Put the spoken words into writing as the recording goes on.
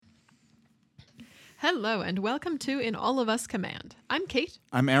Hello and welcome to In All of Us Command. I'm Kate.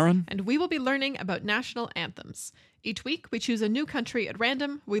 I'm Aaron. And we will be learning about national anthems. Each week we choose a new country at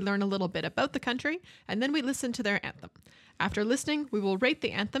random, we learn a little bit about the country, and then we listen to their anthem. After listening, we will rate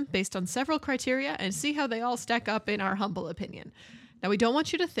the anthem based on several criteria and see how they all stack up in our humble opinion. Now, we don't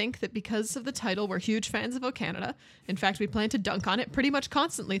want you to think that because of the title we're huge fans of O Canada. In fact, we plan to dunk on it pretty much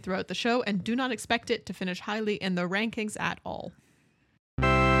constantly throughout the show and do not expect it to finish highly in the rankings at all.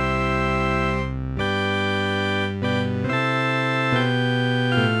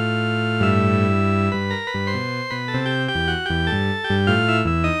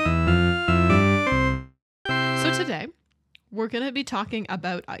 Today, we're going to be talking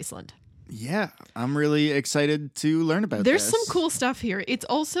about Iceland. Yeah, I'm really excited to learn about There's this. some cool stuff here. It's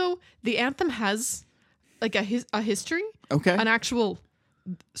also, the anthem has like a history, Okay. an actual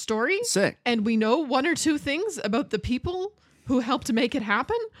story. Sick. And we know one or two things about the people who helped make it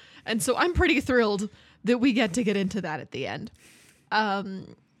happen. And so I'm pretty thrilled that we get into that at the end.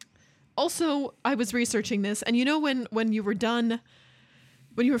 Also, I was researching this, and you know when you were done...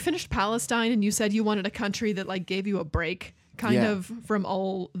 When you were finished Palestine and you said you wanted a country that like gave you a break kind of from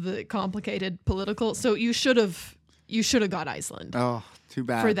all the complicated political. So you should have got Iceland. Oh, too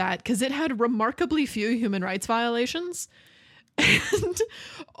bad. For that, because it had remarkably few human rights violations. And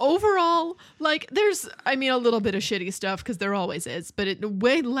overall, like there's, a little bit of shitty stuff because there always is, but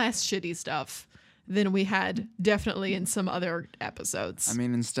way less shitty stuff than we had definitely in some other episodes.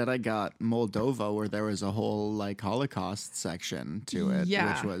 Instead I got Moldova, where there was a whole like Holocaust section to it,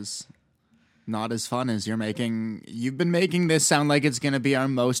 which was not as fun as you've been making this sound like it's going to be our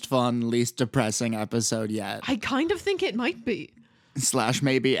most fun, least depressing episode yet. I kind of think it might be. /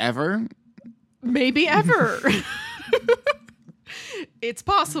 maybe ever. Maybe ever. It's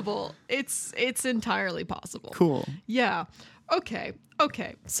possible. It's entirely possible. Cool. Yeah. Okay.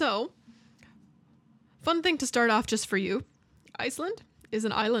 So, fun thing to start off just for you. Iceland is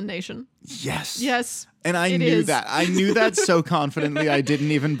an island nation. Yes. And I knew that. I knew that so confidently I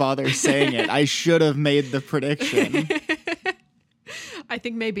didn't even bother saying it. I should have made the prediction. I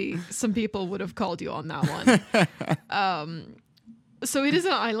think maybe some people would have called you on that one. So it is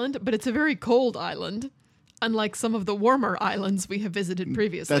an island, but it's a very cold island, unlike some of the warmer islands we have visited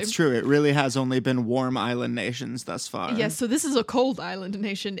previously. That's true. It really has only been warm island nations thus far. Yes, so this is a cold island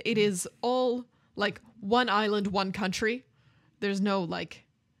nation. It is all like one island, one country. There's no like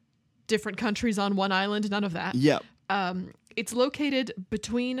different countries on one island, none of that. Yep. It's located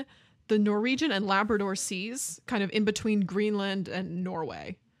between the Norwegian and Labrador seas, kind of in between Greenland and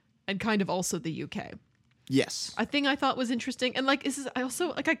Norway, and kind of also the UK. Yes. A thing I thought was interesting, and like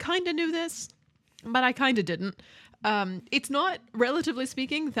I kind of knew this, but I kind of didn't. It's not, relatively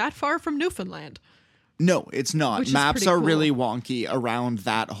speaking, that far from Newfoundland. No, it's not. Which is Maps pretty are cool. really wonky around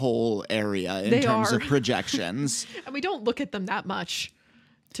that whole area in They terms are. of projections. And we don't look at them that much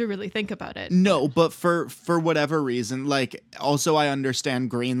to really think about it. No, but for whatever reason, like, also I understand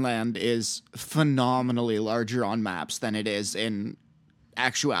Greenland is phenomenally larger on maps than it is in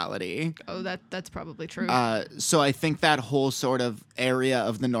actuality. Oh, that's probably true. So I think that whole sort of area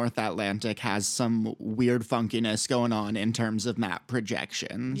of the North Atlantic has some weird funkiness going on in terms of map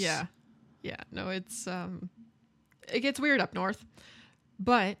projections. Yeah. No, it's it gets weird up north,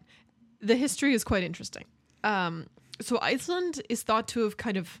 but the history is quite interesting. So Iceland is thought to have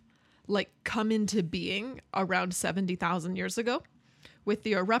kind of like come into being around 70,000 years ago with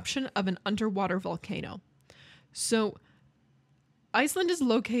the eruption of an underwater volcano. So Iceland is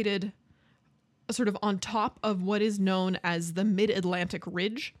located sort of on top of what is known as the Mid-Atlantic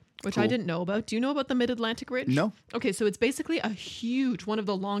Ridge, which I didn't know about. Do you know about the Mid-Atlantic Ridge? No. Okay, so it's basically a huge, one of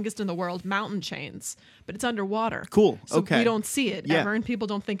the longest in the world mountain chains, but it's underwater. Cool. So Okay. we don't see it Yeah. ever, and people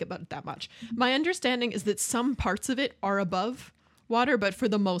don't think about it that much. My understanding is that some parts of it are above water, but for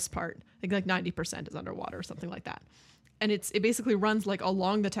the most part, like 90% is underwater or something like that. And it basically runs like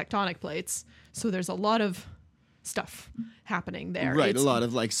along the tectonic plates, so there's a lot of stuff happening there. Right, It's a lot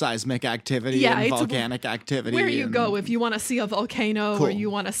of like seismic activity and it's volcanic activity. where you and- go if you want to see a volcano or Cool.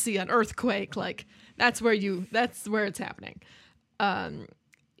 you want to see an earthquake, like that's where it's happening.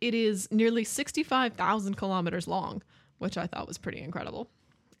 It is nearly 65,000 kilometers long, which I thought was pretty incredible.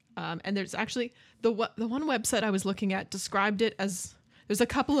 And there's actually the one website I was looking at described it as, there's a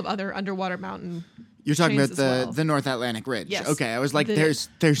couple of other underwater mountain. You're talking chains about as well. the North Atlantic Ridge. Yes. Okay, I was like, The-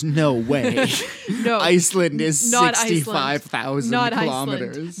 there's no way. No, Iceland is not 65,000 not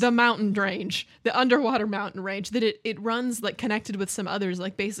kilometers. Iceland. The mountain range, the underwater mountain range that it runs like connected with some others,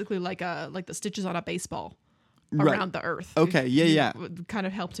 like basically like the stitches on a baseball Right. around the earth. Okay, yeah. Would kind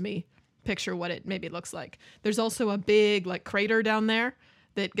of helped me picture what it maybe looks like. There's also a big like crater down there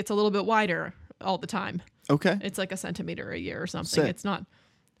that gets a little bit wider all the time. Okay. It's like a centimeter a year or something. Sick. It's not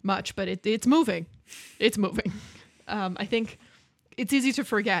much, but it's moving. It's moving. I think it's easy to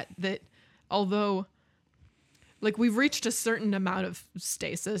forget that although like we've reached a certain amount of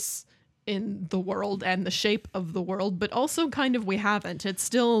stasis in the world and the shape of the world, but also kind of we haven't. It's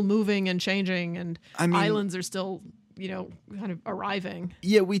still moving and changing, and islands are still, kind of arriving.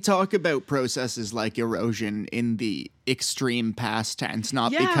 Yeah, we talk about processes like erosion in the extreme past tense,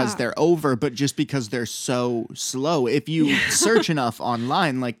 not because they're over, but just because they're so slow. If you search enough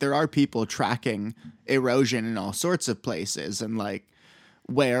online, like there are people tracking erosion in all sorts of places, and like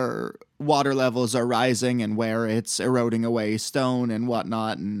where water levels are rising and where it's eroding away stone and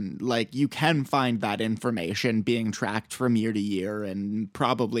whatnot. And like you can find that information being tracked from year to year and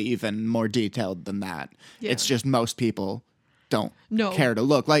probably even more detailed than that. Yeah. It's just most people don't care to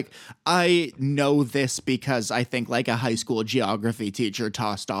look. Like I know this because I think like a high school geography teacher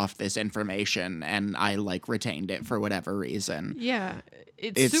tossed off this information and I like retained it for whatever reason. Yeah.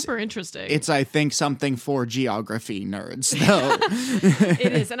 It's super interesting. It's, I think, something for geography nerds, though.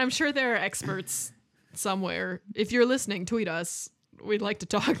 It is. And I'm sure there are experts somewhere. If you're listening, tweet us. We'd like to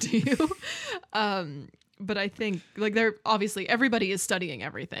talk to you. But I think, like, obviously everybody is studying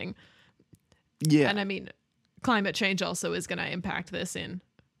everything. Yeah. And I mean, climate change also is going to impact this in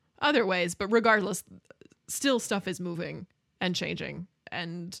other ways. But regardless, still stuff is moving and changing.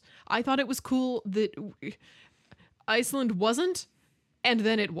 And I thought it was cool that Iceland wasn't. And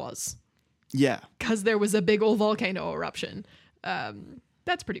then it was. Yeah. Because there was a big old volcano eruption.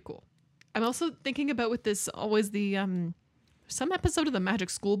 That's pretty cool. I'm also thinking about with this, always the, some episode of the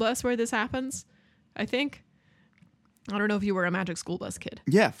Magic School Bus where this happens, I think. I don't know if you were a Magic School Bus kid.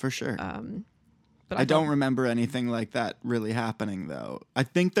 Yeah, for sure. But I don't remember anything like that really happening, though. I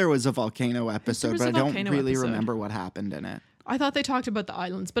think there was a volcano episode, but I don't really remember what happened in it. I thought they talked about the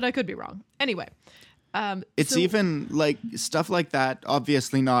islands, but I could be wrong. Anyway. It's even like stuff like that,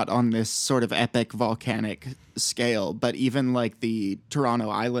 obviously not on this sort of epic volcanic scale, but even like the Toronto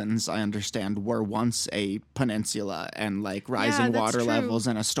Islands, I understand, were once a peninsula and like rising water levels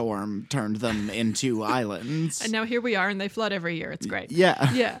in a storm turned them into islands. And now here we are and they flood every year. It's great.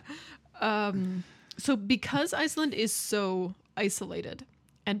 Yeah. Yeah. So because Iceland is so isolated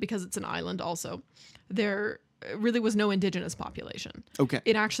and because it's an island also, there really was no indigenous population. Okay.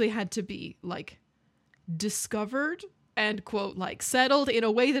 It actually had to be like discovered and quote like settled in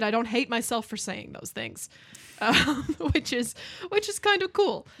a way that I don't hate myself for saying those things, which is kind of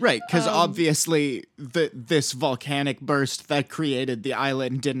cool, right? Because obviously this volcanic burst that created the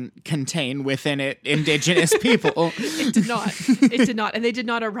island didn't contain within it indigenous people. It did not, and they did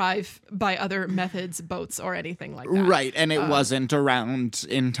not arrive by other methods, boats or anything like that. Right, and it wasn't around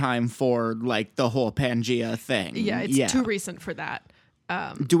in time for like the whole Pangea thing. Yeah, it's too recent for that.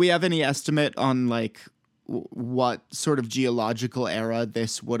 Do we have any estimate on like what sort of geological era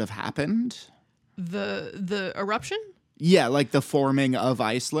this would have happened? The eruption? Yeah, like the forming of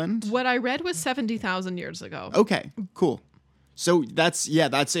Iceland. What I read was 70,000 years ago. Okay, cool. So that's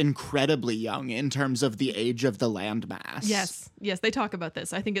incredibly young in terms of the age of the landmass. Yes, they talk about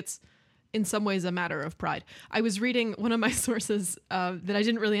this. I think it's in some ways a matter of pride. I was reading one of my sources that I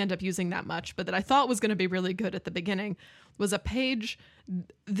didn't really end up using that much, but that I thought was going to be really good at the beginning, was a page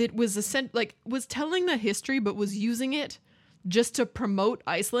that was was telling the history, but was using it just to promote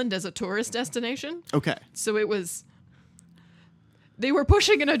Iceland as a tourist destination. Okay. So they were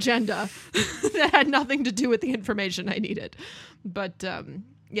pushing an agenda that had nothing to do with the information I needed. But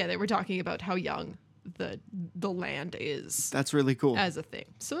they were talking about how young the land is. That's really cool. As a thing.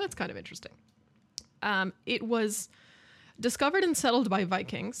 So that's kind of interesting. It was discovered and settled by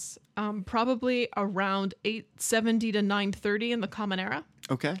Vikings, probably around 870 to 930 in the Common Era.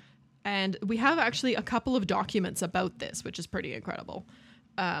 Okay. And we have actually a couple of documents about this, which is pretty incredible.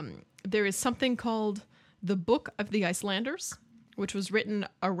 There is something called the Book of the Icelanders, which was written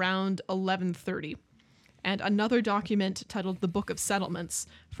around 1130. And another document titled the Book of Settlements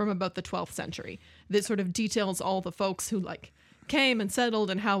from about the 12th century that sort of details all the folks who like came and settled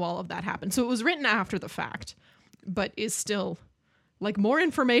and how all of that happened. So it was written after the fact, but is still like more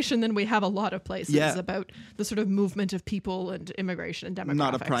information than we have a lot of places about the sort of movement of people and immigration and demographics.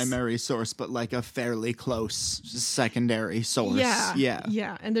 Not a primary source, but like a fairly close secondary source.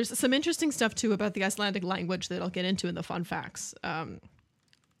 Yeah. And there's some interesting stuff too about the Icelandic language that I'll get into in the fun facts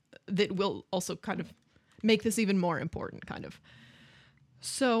that will also kind of make this even more important, kind of.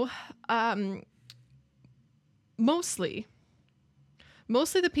 So, mostly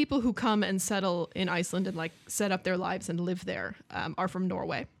the people who come and settle in Iceland and like set up their lives and live there are from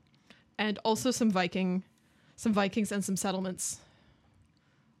Norway, and also some Vikings and some settlements.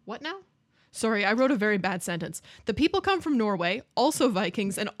 What now? Sorry, I wrote a very bad sentence. The people come from Norway, also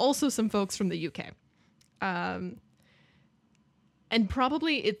Vikings, and also some folks from the UK. And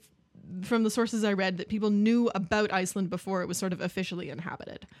probably it's from the sources I read that people knew about Iceland before it was sort of officially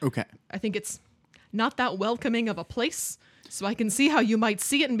inhabited. Okay. I think it's not that welcoming of a place, so I can see how you might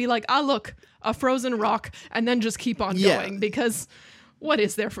see it and be like, ah, look, a frozen rock, and then just keep on going, because what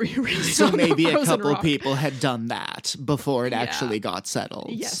is there for you really? So maybe a couple people had done that before it actually got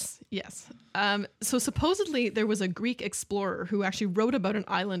settled. Yes. So supposedly there was a Greek explorer who actually wrote about an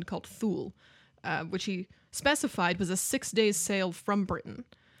island called Thule, which he specified was a 6 days sail from Britain.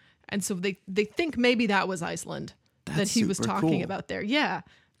 And so they think maybe that was Iceland that he was talking about there. Yeah,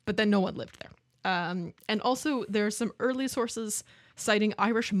 but then no one lived there. And also there are some early sources citing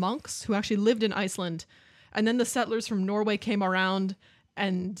Irish monks who actually lived in Iceland. And then the settlers from Norway came around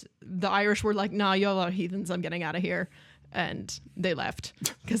and the Irish were like, nah, y'all are heathens, I'm getting out of here. And they left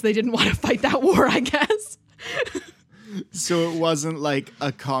because they didn't want to fight that war, I guess. So it wasn't like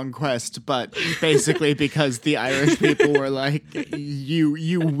a conquest, but basically because the Irish people were like,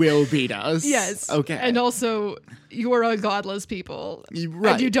 you will beat us. Yes. Okay. And also, you're a godless people.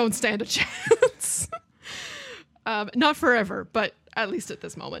 Right. And you don't stand a chance. Not forever, but at least at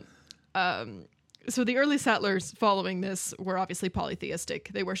this moment. So the early settlers following this were obviously polytheistic.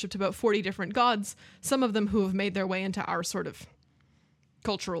 They worshipped about 40 different gods, some of them who have made their way into our sort of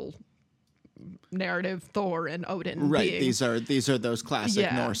cultural narrative, Thor and Odin. Right, being, these are those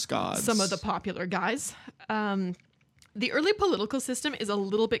classic Norse gods. Some of the popular guys. The early political system is a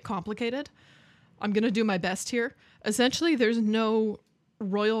little bit complicated. I'm going to do my best here. Essentially, there's no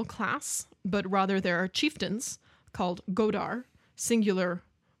royal class, but rather there are chieftains called Godar, singular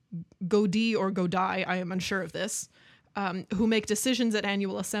Godi or Godai, I am unsure of this, who make decisions at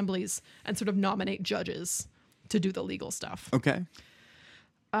annual assemblies and sort of nominate judges to do the legal stuff. Okay.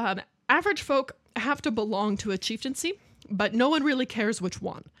 Average folk have to belong to a chieftaincy, but no one really cares which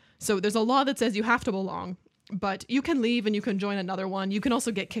one. So there's a law that says you have to belong, but you can leave and you can join another one. You can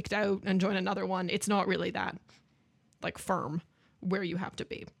also get kicked out and join another one. It's not really that like firm where you have to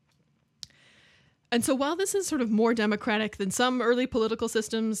be. And so while this is sort of more democratic than some early political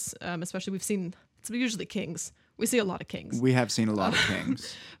systems, especially we've seen, it's usually kings. We see a lot of kings. We have seen a lot of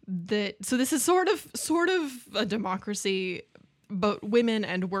kings. So this is sort of a democracy, but women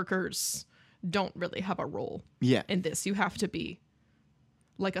and workers don't really have a role in this. You have to be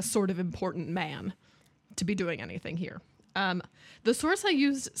like a sort of important man to be doing anything here. The source I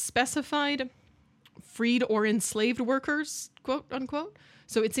used specified freed or enslaved workers, quote unquote.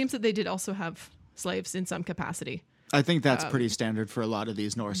 So it seems that they did also have slaves in some capacity. I think that's pretty standard for a lot of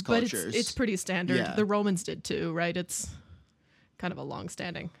these Norse cultures. But it's pretty standard. Yeah. The Romans did too, right? It's kind of a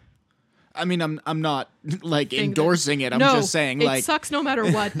long-standing. I mean, I'm not like endorsing it. I'm just saying, it sucks no matter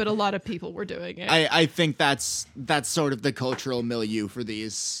what. But a lot of people were doing it. I think that's sort of the cultural milieu for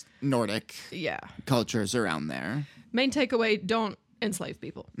these Nordic cultures around there. Main takeaway: don't enslave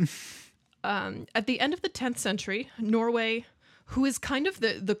people. At the end of the 10th century, Norway, who is kind of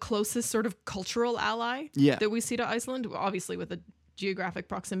the closest sort of cultural ally that we see to Iceland, obviously with the geographic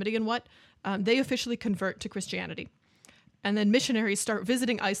proximity and they officially convert to Christianity. And then missionaries start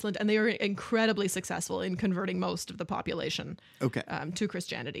visiting Iceland, and they are incredibly successful in converting most of the population to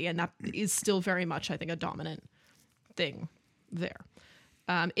Christianity. And that is still very much, I think, a dominant thing there.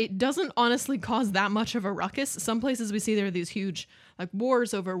 It doesn't honestly cause that much of a ruckus. Some places we see there are these huge like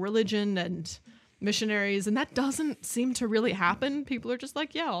wars over religion and missionaries, and that doesn't seem to really happen. People are just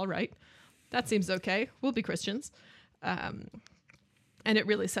like, yeah, all right, that seems okay. We'll be Christians. And it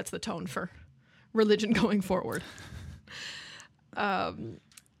really sets the tone for religion going forward.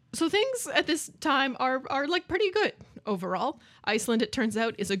 So things at this time are like pretty good overall. Iceland, it turns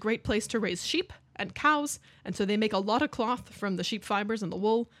out, is a great place to raise sheep and cows, and so they make a lot of cloth from the sheep fibers and the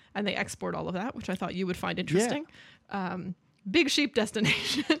wool, and they export all of that, which I thought you would find interesting. Big sheep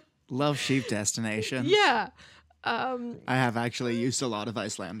destination. Love sheep destinations. Yeah. I have actually used a lot of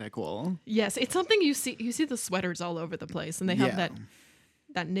Icelandic wool. Yes, it's something you see the sweaters all over the place, and they have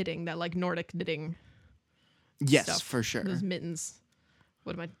that knitting, that like Nordic knitting. Yes, stuff. For sure. Those mittens.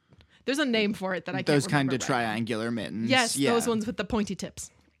 There's a name for it that I can't remember. Those kind of right triangular now. mittens. Yes, those ones with the pointy tips.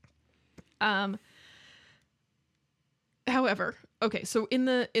 However, so in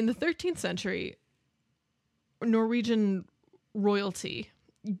the 13th century, Norwegian royalty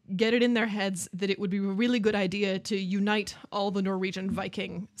get it in their heads that it would be a really good idea to unite all the Norwegian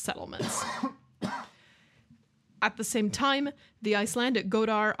Viking settlements. At the same time, the Icelandic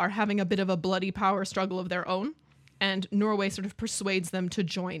Godar are having a bit of a bloody power struggle of their own, and Norway sort of persuades them to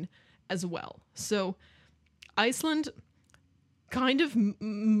join as well. So Iceland kind of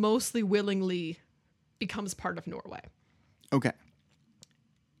mostly willingly becomes part of Norway. Okay.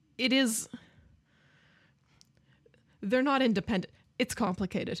 They're not independent. It's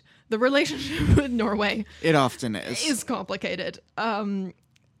complicated. The relationship with Norway, it often is complicated.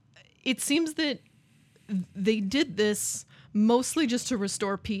 It seems that they did this mostly just to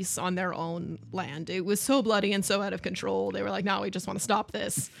restore peace on their own land. It was so bloody and so out of control. They were like, no, we just want to stop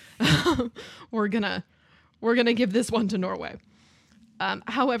this. We're gonna give this one to Norway.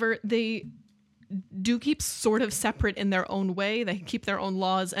 However, they do keep sort of separate in their own way. They keep their own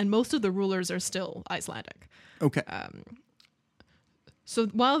laws, and most of the rulers are still Icelandic. Okay. So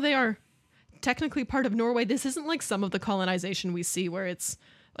while they are technically part of Norway, this isn't like some of the colonization we see where it's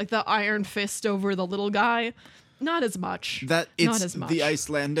like the iron fist over the little guy. Not as much. That it's not as much. The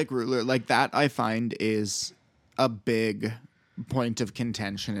Icelandic ruler, like that I find is a big point of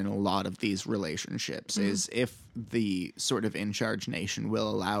contention in a lot of these relationships, is if the sort of in charge nation will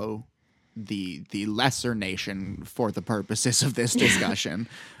allow the lesser nation, for the purposes of this discussion,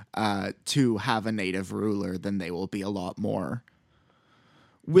 to have a native ruler, then they will be a lot more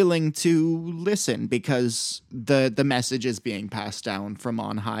willing to listen, because the messages being passed down from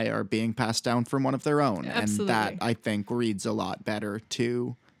on high are being passed down from one of their own. Absolutely. And that, I think, reads a lot better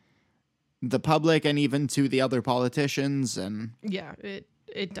to the public and even to the other politicians. And yeah,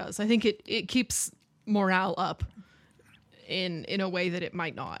 it does. I think it keeps morale up in a way that it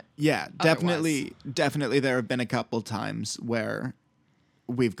might not. Yeah, otherwise. definitely there have been a couple times where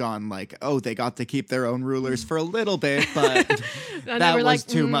we've gone like, oh, they got to keep their own rulers for a little bit, but that was like,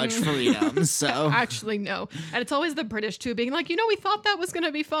 too much freedom. So actually, no. And it's always the British too, being like, we thought that was going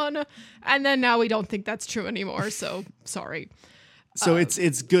to be fun, and then now we don't think that's true anymore. So sorry. So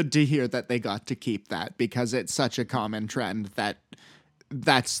it's good to hear that they got to keep that, because it's such a common trend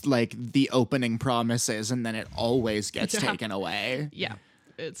that's like the opening promises, and then it always gets taken away. Yeah,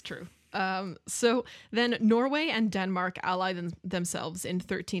 it's true. So then Norway and Denmark ally themselves in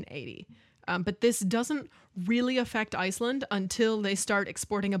 1380. But this doesn't really affect Iceland until they start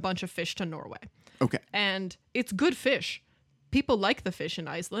exporting a bunch of fish to Norway. Okay. And it's good fish. People like the fish in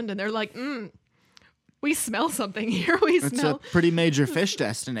Iceland, and they're like, we smell something here. It's a pretty major fish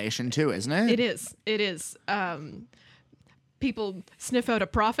destination too, isn't it? It is. People sniff out a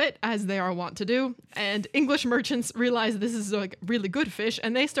profit, as they are wont to do, and English merchants realize this is like really good fish,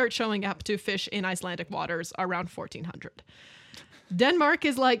 and they start showing up to fish in Icelandic waters around 1400. Denmark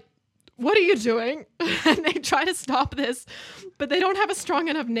is like, what are you doing? And they try to stop this, but they don't have a strong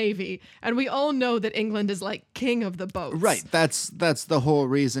enough navy, and we all know that England is like king of the boats. Right, that's the whole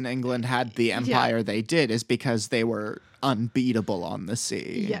reason England had the empire they did, is because they were unbeatable on the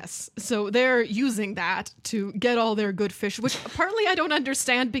sea. Yes. So they're using that to get all their good fish, which partly I don't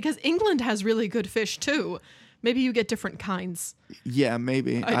understand, because England has really good fish too. Maybe you get different kinds. Yeah,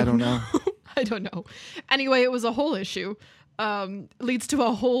 maybe. I don't know. I don't know. Anyway, it was a whole issue. Leads to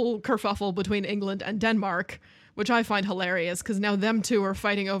a whole kerfuffle between England and Denmark, which I find hilarious, because now them two are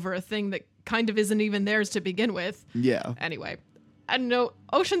fighting over a thing that kind of isn't even theirs to begin with. Yeah. Anyway. I don't know.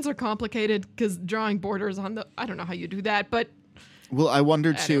 Oceans are complicated, because drawing borders on I don't know how you do that, but... Well, I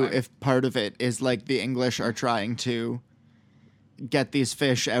wonder, too, if part of it is like the English are trying to get these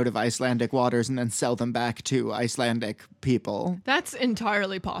fish out of Icelandic waters and then sell them back to Icelandic people. That's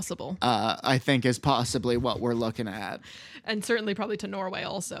entirely possible. I think is possibly what we're looking at. And certainly probably to Norway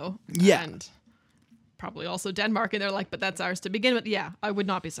also. Yeah. And probably also Denmark, and they're like, but that's ours to begin with. Yeah, I would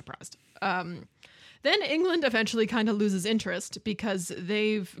not be surprised. Then England eventually kind of loses interest, because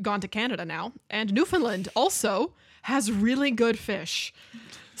they've gone to Canada now, and Newfoundland also has really good fish.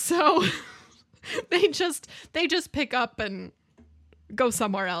 So they just pick up and go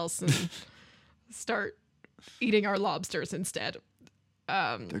somewhere else and start eating our lobsters instead.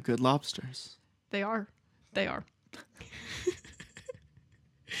 They're good lobsters. They are.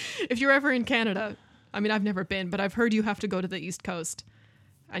 If you're ever in Canada, I mean, I've never been, but I've heard you have to go to the East Coast,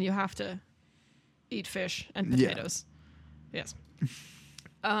 and you have to eat fish and potatoes. Yeah.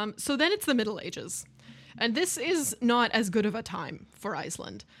 Yes. So then it's the Middle Ages. And this is not as good of a time for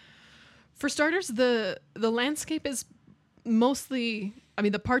Iceland. For starters, the landscape is mostly, I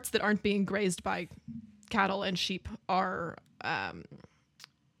mean, the parts that aren't being grazed by cattle and sheep are a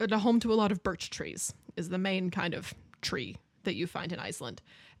home to a lot of birch trees, is the main kind of tree that you find in Iceland.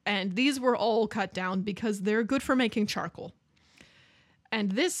 And these were all cut down because they're good for making charcoal.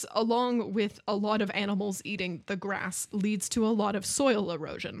 And this, along with a lot of animals eating the grass, leads to a lot of soil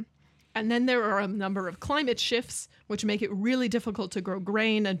erosion. And then there are a number of climate shifts, which make it really difficult to grow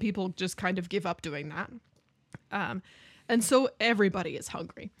grain, and people just kind of give up doing that. And so everybody is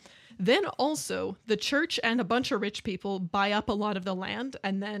hungry. Then also the church and a bunch of rich people buy up a lot of the land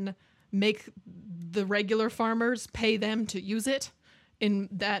and then make the regular farmers pay them to use it in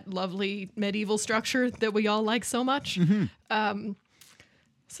that lovely medieval structure that we all like so much. Mm-hmm.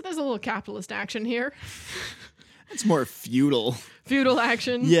 So there's a little capitalist action here. It's more feudal. Feudal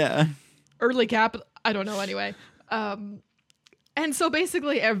action. Yeah. Early capital. I don't know anyway. And so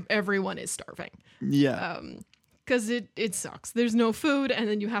basically everyone is starving. Yeah. Because it sucks. There's no food, and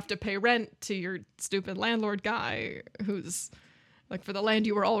then you have to pay rent to your stupid landlord guy who's like for the land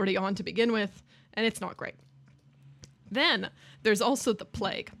you were already on to begin with, and it's not great. Then there's also the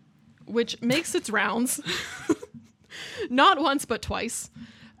plague, which makes its rounds not once but twice.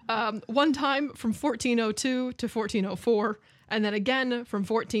 One time from 1402 to 1404, and then again from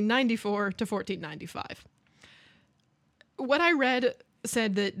 1494 to 1495. What I read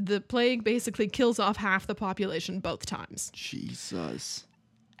said that the plague basically kills off half the population both times. Jesus.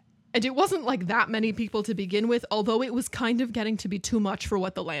 And it wasn't like that many people to begin with, although it was kind of getting to be too much for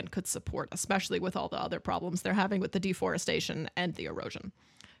what the land could support, especially with all the other problems they're having with the deforestation and the erosion.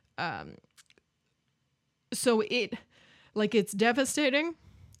 So it's devastating,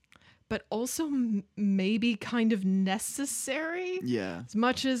 but also maybe kind of necessary. Yeah. As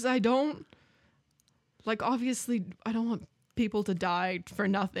much as I don't, obviously I don't want people to die for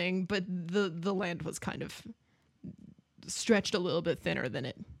nothing, but the land was kind of stretched a little bit thinner than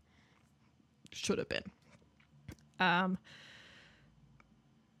it should have been.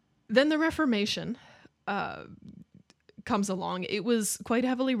 Then the Reformation comes along. It was quite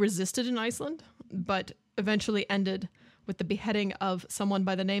heavily resisted in Iceland, but eventually ended with the beheading of someone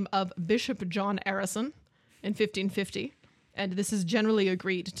by the name of Bishop John Arason in 1550. And this is generally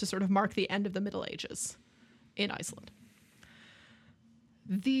agreed to sort of mark the end of the Middle Ages in Iceland.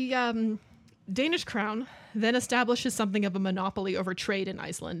 The Danish crown then establishes something of a monopoly over trade in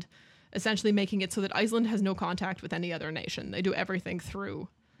Iceland, essentially making it so that Iceland has no contact with any other nation. They do everything through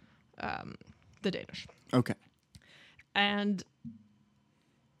the Danish. Okay. And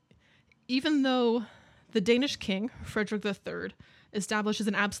even though the Danish king, Frederick III, establishes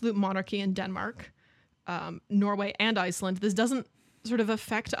an absolute monarchy in Denmark, Norway, and Iceland, this doesn't sort of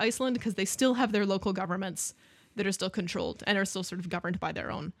affect Iceland because they still have their local governments that are still controlled and are still sort of governed by their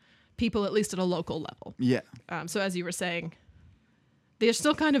own people, at least at a local level. Yeah. So as you were saying, they're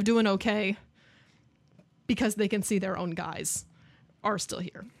still kind of doing okay because they can see their own guys are still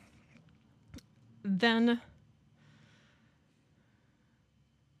here. Then,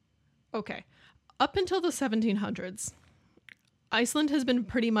 okay, up until the 1700s, Iceland has been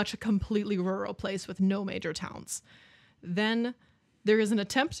pretty much a completely rural place with no major towns. Then there is an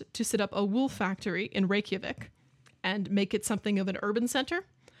attempt to set up a wool factory in Reykjavik and make it something of an urban center.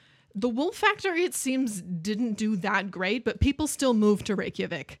 The wool factory, it seems, didn't do that great, but people still moved to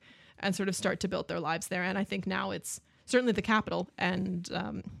Reykjavik and sort of start to build their lives there. And I think now it's certainly the capital and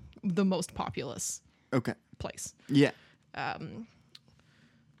the most populous place. Yeah.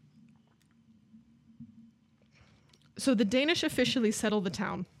 So the Danish officially settle the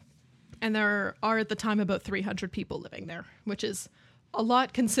town, and there are at the time about 300 people living there, which is a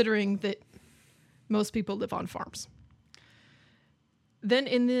lot considering that most people live on farms. Then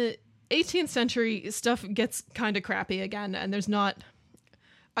in the 18th century, stuff gets kind of crappy again, and there's not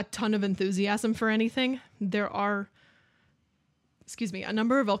a ton of enthusiasm for anything. There are, a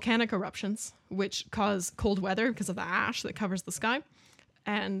number of volcanic eruptions, which cause cold weather because of the ash that covers the sky,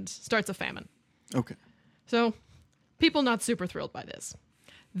 and starts a famine. Okay. So people not super thrilled by this.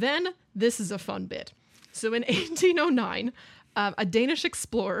 Then this is a fun bit. So in 1809, a Danish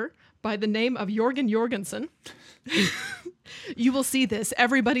explorer by the name of Jørgen Jorgensen, you will see this.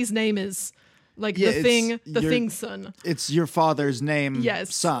 Everybody's name is the thing's son. It's your father's name,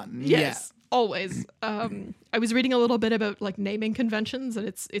 yes. son. Yes, always. I was reading a little bit about naming conventions, and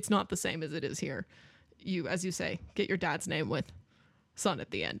it's not the same as it is here. You, as you say, get your dad's name with son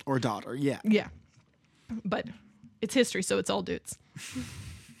at the end. Or daughter, yeah. Yeah. But it's history, so it's all dudes.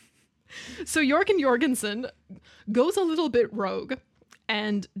 So Jørgen Jorgensen goes a little bit rogue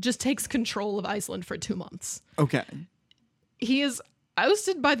and just takes control of Iceland for 2 months. Okay. He is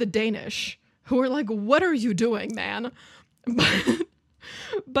ousted by the Danish, who are like, what are you doing, man?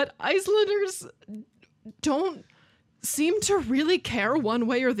 But Icelanders don't seem to really care one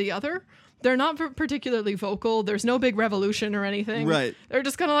way or the other. They're not particularly vocal. There's no big revolution or anything. Right. They're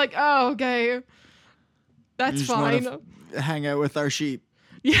just kind of like, oh, okay, that's fine. Hang out with our sheep.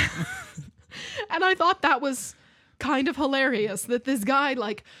 Yeah. And I thought that was kind of hilarious that this guy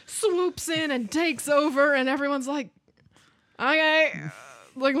swoops in and takes over, and everyone's like, okay,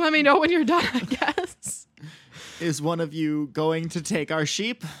 let me know when you're done, I guess. Is one of you going to take our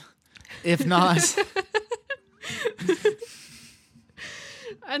sheep? If not.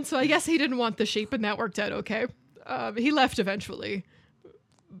 And so I guess he didn't want the sheep, and that worked out okay. He left eventually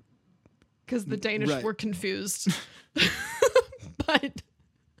because the Danish were confused. But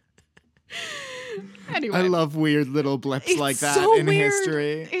anyway. I love weird little blips like that so in weird.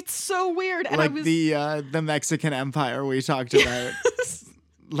 history. It's so weird. And like the Mexican Empire we talked about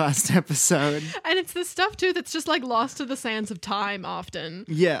last episode. And it's the stuff too that's just like lost to the sands of time often.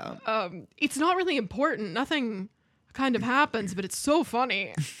 Yeah. It's not really important. Nothing kind of happens, but it's so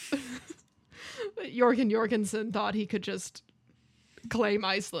funny. Jorgen Jorgensen thought he could just claim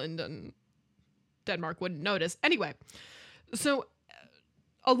Iceland and Denmark wouldn't notice. Anyway, so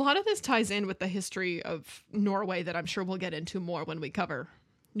a lot of this ties in with the history of Norway that I'm sure we'll get into more when we cover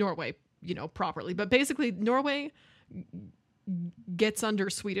Norway, properly. But basically, Norway gets under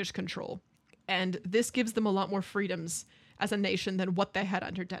Swedish control, and this gives them a lot more freedoms as a nation than what they had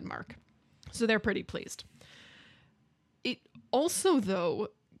under Denmark. So they're pretty pleased. It also, though,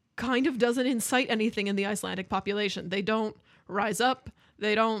 kind of doesn't incite anything in the Icelandic population. They don't rise up.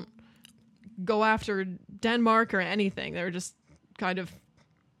 They don't go after Denmark or anything. They're just kind of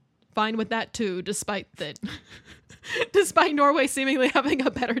fine with that too, despite Norway seemingly having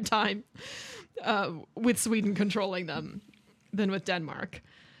a better time with Sweden controlling them than with Denmark.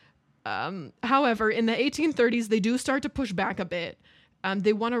 However, in the 1830s, they do start to push back a bit.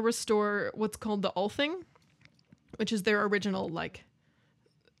 They want to restore what's called the Althing, which is their original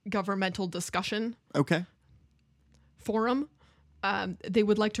governmental discussion forum. They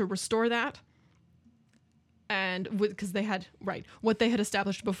would like to restore that. And because they had, what they had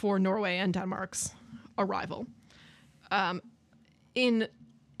established before Norway and Denmark's arrival. In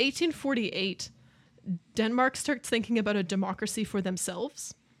 1848, Denmark starts thinking about a democracy for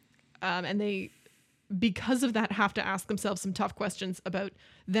themselves. And they, because of that, have to ask themselves some tough questions about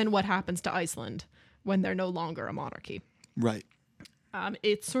then what happens to Iceland when they're no longer a monarchy. Right.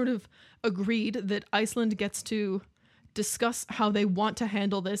 It's sort of agreed that Iceland gets to discuss how they want to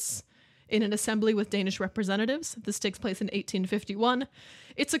handle this in an assembly with Danish representatives. This takes place in 1851.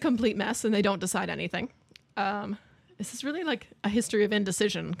 It's a complete mess, and they don't decide anything. This is really like a history of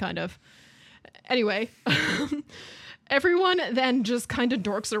indecision, kind of. Anyway, everyone then just kind of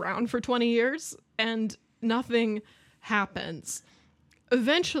dorks around for 20 years, and nothing happens.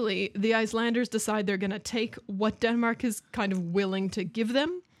 Eventually, the Icelanders decide they're going to take what Denmark is kind of willing to give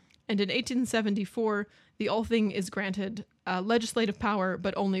them, and in 1874, the Althing is granted legislative power,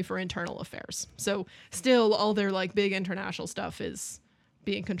 but only for internal affairs. So still, all their big international stuff is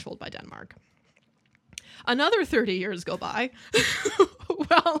being controlled by Denmark. Another 30 years go by.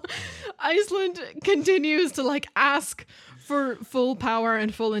 Well, Iceland continues to ask for full power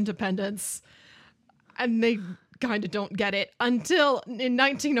and full independence, and they kind of don't get it until in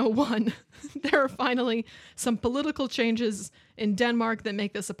 1901. There are finally some political changes in Denmark that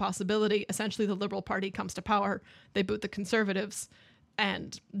make this a possibility. Essentially, the Liberal Party comes to power. They boot the Conservatives,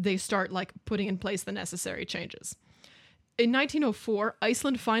 and they start putting in place the necessary changes. In 1904,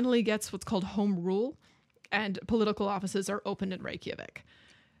 Iceland finally gets what's called home rule, and political offices are opened in Reykjavik.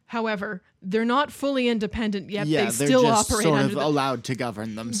 However, they're not fully independent yet. Yeah, they still they're just operate sort under of allowed to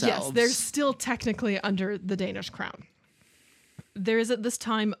govern themselves. Yes, they're still technically under the Danish crown. There is at this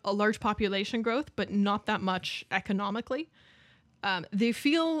time a large population growth, but not that much economically. They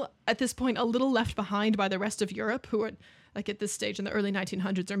feel at this point a little left behind by the rest of Europe, who are at this stage in the early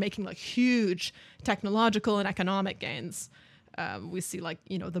 1900s are making huge technological and economic gains. We see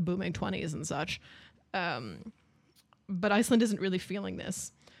the booming 20s and such. But Iceland isn't really feeling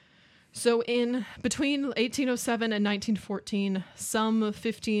this. So between 1807 and 1914, some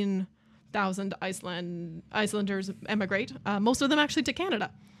 15,000 Icelanders emigrate, most of them actually to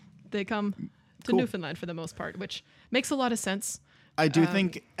Canada. They come to Newfoundland for the most part, which makes a lot of sense. I do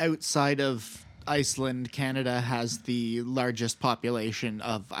think outside of Iceland, Canada has the largest population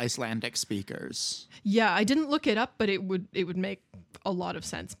of Icelandic speakers. Yeah, I didn't look it up, but it would make a lot of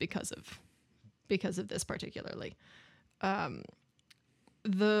sense because of this particularly.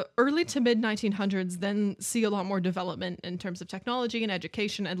 The early to mid 1900s then see a lot more development in terms of technology and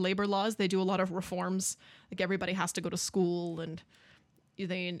education and labor laws. They do a lot of reforms. Everybody has to go to school, and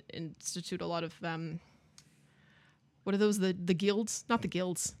they institute a lot of what are those? The guilds? Not the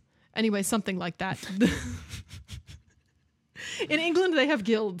guilds. Anyway, something like that. In England, they have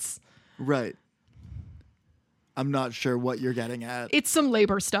guilds. Right. I'm not sure what you're getting at. It's some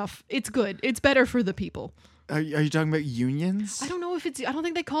labor stuff. It's good. It's better for the people. Are you talking about unions? I don't know I don't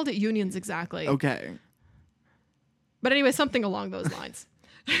think they called it unions exactly. Okay. But anyway, something along those lines.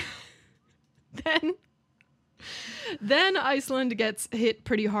 Then Then Iceland gets hit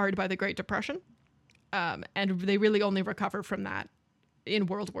pretty hard by the Great Depression. And they really only recover from that in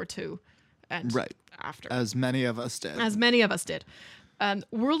World War II and after. As many of us did.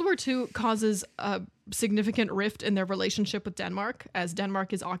 World War II causes a significant rift in their relationship with Denmark, as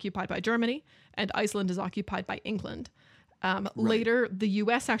Denmark is occupied by Germany and Iceland is occupied by England. Later, the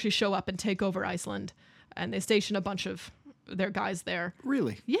U.S. actually show up and take over Iceland, and they station a bunch of their guys there.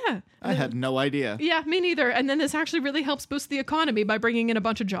 Really? Yeah. I had no idea. Yeah, me neither. And then this actually really helps boost the economy by bringing in a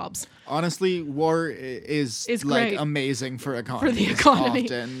bunch of jobs. Honestly, war is like great amazing for economies. For the economy.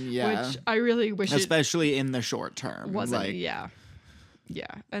 Often, yeah. Which I really wish especially in the short term. Wasn't, yeah.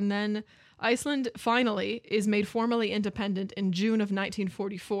 And then Iceland finally is made formally independent in June of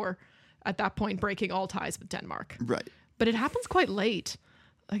 1944, at that point breaking all ties with Denmark. Right. But it happens quite late.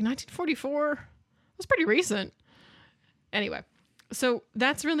 Like 1944 was pretty recent. Anyway, so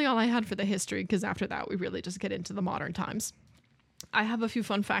that's really all I had for the history, because after that we really just get into the modern times. I have a few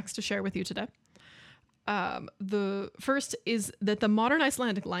fun facts to share with you today. The first is that the modern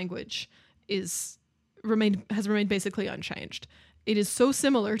Icelandic language has remained basically unchanged. It is so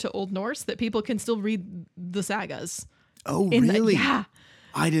similar to Old Norse that people can still read the sagas. Oh, really? Yeah.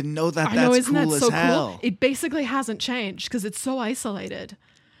 I didn't know that. I know, That's isn't cool that as so hell. cool? It basically hasn't changed because it's so isolated.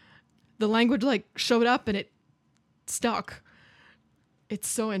 The language like showed up and it stuck. It's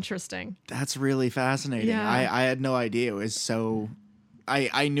so interesting. That's really fascinating. Yeah. I had no idea it was so...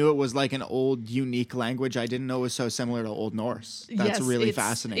 I knew it was like an old, unique language. I didn't know it was so similar to Old Norse. That's really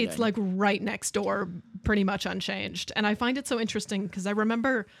fascinating. It's like right next door, pretty much unchanged. And I find it so interesting because I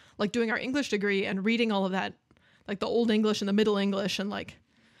remember like doing our English degree and reading all of that, like the Old English and the Middle English, and like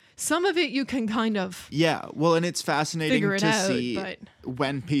some of it you can kind of well, and it's fascinating to see but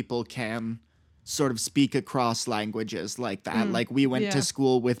when people can sort of speak across languages like that. Like we went to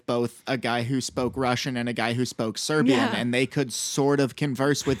school with both a guy who spoke Russian and a guy who spoke Serbian, and they could sort of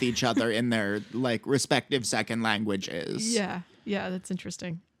converse with each other in their like respective second languages. Yeah, that's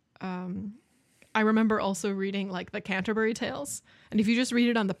interesting. I remember also reading like the Canterbury Tales, and if you just read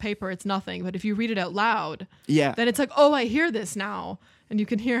it on the paper, it's nothing. But if you read it out loud, then it's like, oh, I hear this now, and you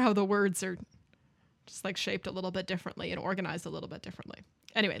can hear how the words are just like shaped a little bit differently and organized a little bit differently.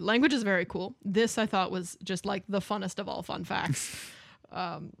 Anyway, language is very cool. This I thought was just like the funnest of all fun facts.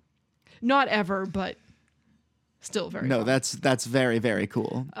 Not ever, but still very fun. That's very, very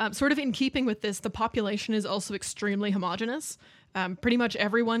cool. Sort of in keeping with this, the population is also extremely homogenous. Pretty much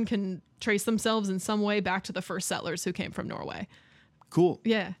everyone can trace themselves in some way back to the first settlers who came from Norway. Cool.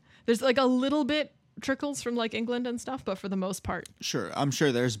 Yeah. There's like a little bit trickles from like England and stuff, but for the most part. Sure. I'm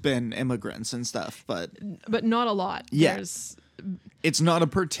sure there's been immigrants and stuff, but not a lot. Yeah. It's not a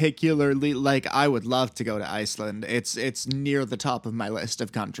particularly, like, I would love to go to Iceland. It's near the top of my list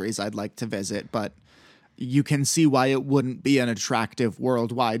of countries I'd like to visit, but you can see why it wouldn't be an attractive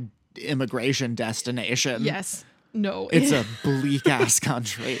worldwide immigration destination. Yes. No. It's a bleak ass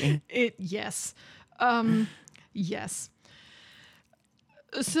country. Yes. Yes.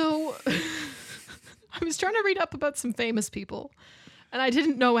 So I was trying to read up about some famous people, and I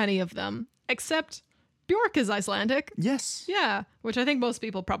didn't know any of them, except Björk is Icelandic. Yes. Yeah, which I think most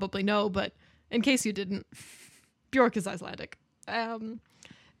people probably know, but in case you didn't, Björk is Icelandic.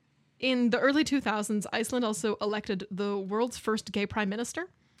 In the early 2000s, Iceland also elected the world's first gay prime minister,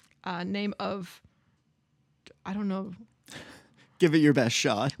 name of, I don't know. Give it your best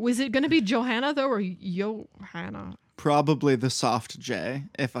shot. Was it going to be Johanna, though, or Johanna? Probably the soft J,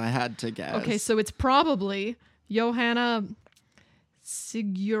 if I had to guess. Okay, so it's probably Johanna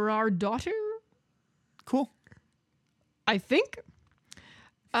Sigurðardóttir? Cool. I think.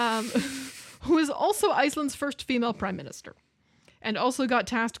 Who is also Iceland's first female prime minister, and also got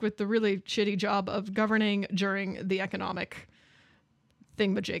tasked with the really shitty job of governing during the economic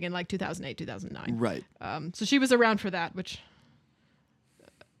thingamajig in like 2008, 2009. Right. So she was around for that, which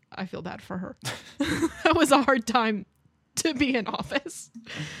I feel bad for her. That was a hard time to be in office.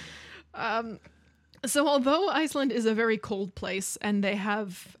 So although Iceland is a very cold place and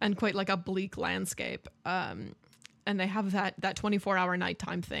quite like a bleak landscape, and they have that 24-hour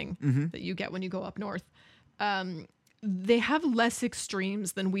nighttime thing that you get when you go up north, they have less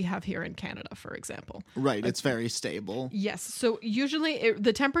extremes than we have here in Canada, for example. Right, it's very stable. Yes, so usually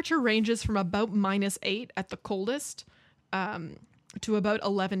the temperature ranges from about -8 at the coldest to about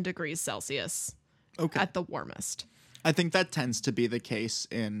 11 degrees Celsius at the warmest. I think that tends to be the case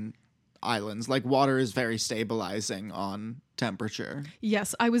in islands. Like, water is very stabilizing on temperature.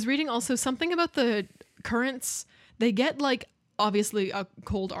 Yes, I was reading also something about the currents. They get like obviously a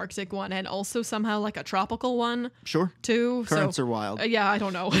cold Arctic one and also somehow like a tropical one. Sure. Too. Currents are wild. Yeah, I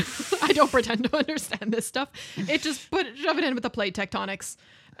don't know. I don't pretend to understand this stuff. It just shove it in with the plate tectonics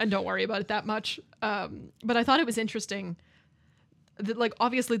and don't worry about it that much. But I thought it was interesting that, like,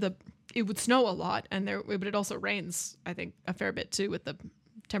 obviously it would snow a lot but it also rains, I think, a fair bit too with the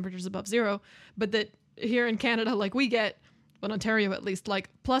temperatures above zero. But that here in Canada, like, we get, well, Ontario at least, like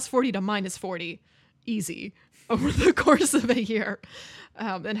plus 40 to minus 40 easy over the course of a year.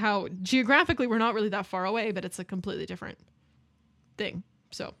 And how geographically we're not really that far away, but it's a completely different thing.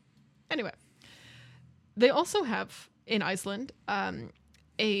 So anyway, they also have in Iceland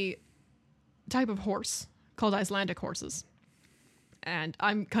a type of horse called Icelandic horses. And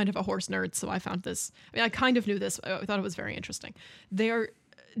I'm kind of a horse nerd, so I found this. I mean, I kind of knew this. I thought it was very interesting. They are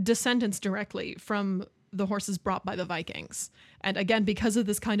descendants directly from the horses brought by the Vikings. And again, because of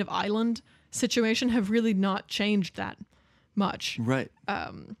this kind of island situation, have really not changed that much. Right.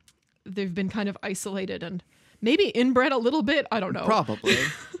 They've been kind of isolated and maybe inbred a little bit. I don't know. Probably.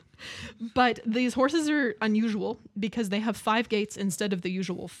 But these horses are unusual because they have 5 gaits instead of the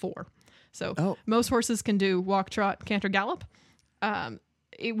usual 4. So most horses can do walk, trot, canter, gallop.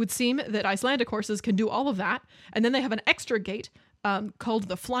 It would seem that Icelandic horses can do all of that. And then they have an extra gait called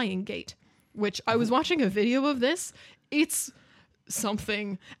the flying gait, which I was watching a video of this. It's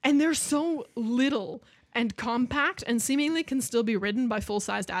something. And they're so little and compact and seemingly can still be ridden by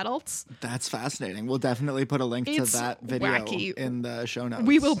full-sized adults. That's fascinating. We'll definitely put a link to that video wacky. In the show notes.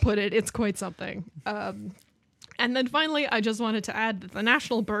 We will put it. It's quite something. And then finally, I just wanted to add that the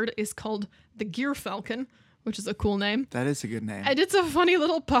national bird is called the gyrfalcon, which is a cool name. That is a good name. And it's a funny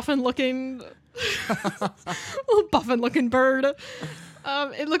little puffin-looking bird.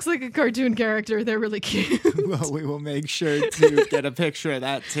 It looks like a cartoon character. They're really cute. Well, we will make sure to get a picture of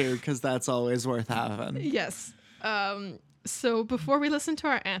that too, because that's always worth having. Yes. So before we listen to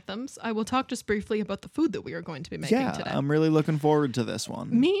our anthems, I will talk just briefly about the food that we are going to be making today. I'm really looking forward to this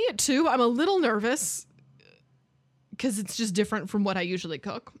one. Me too. I'm a little nervous because it's just different from what I usually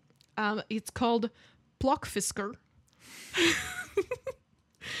cook. It's called plokkfiskar.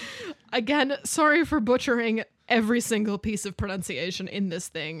 Again, sorry for butchering every single piece of pronunciation in this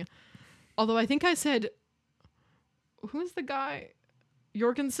thing. Although I think I said, who's the guy?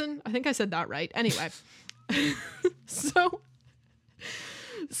 Jorgensen? I think I said that right. Anyway. So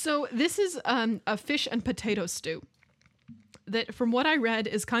this is a fish and potato stew that, from what I read,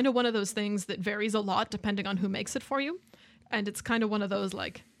 is kind of one of those things that varies a lot depending on who makes it for you. And it's kind of one of those,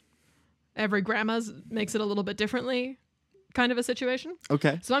 like, every grandma's makes it a little bit differently kind of a situation.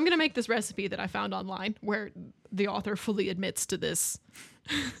 Okay. So I'm going to make this recipe that I found online where the author fully admits to this,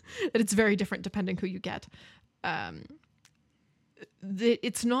 that it's very different depending who you get.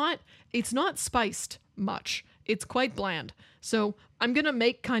 It's not spiced much. It's quite bland. So I'm going to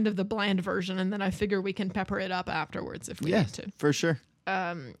make kind of the bland version, and then I figure we can pepper it up afterwards if we need to. For sure.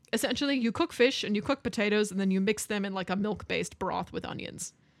 Essentially, you cook fish and you cook potatoes, and then you mix them in like a milk-based broth with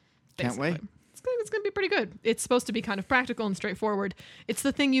onions. Basically. Can't wait. It's going to be pretty good. It's supposed to be kind of practical and straightforward. It's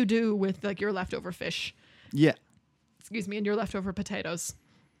the thing you do with, like, your leftover fish. Yeah. And your leftover potatoes.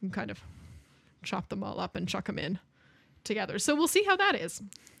 You kind of chop them all up and chuck them in together. So we'll see how that is.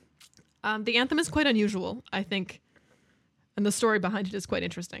 The anthem is quite unusual, I think. And the story behind it is quite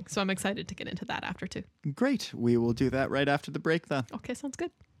interesting. So I'm excited to get into that after too. Great. We will do that right after the break then. Okay, sounds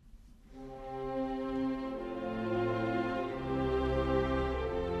good.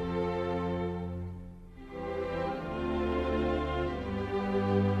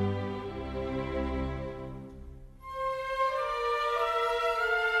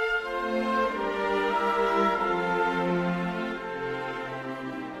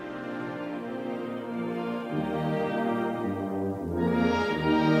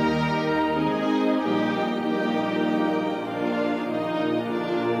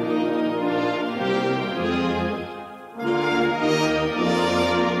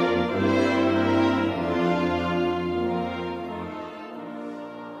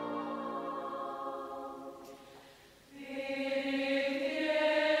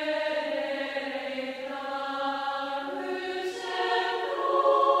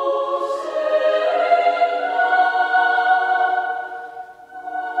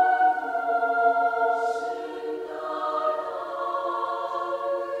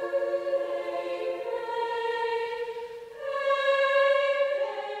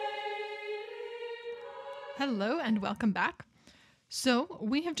 Hello and welcome back. So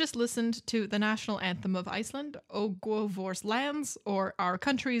we have just listened to the national anthem of Iceland, O Guð vors lands, or Our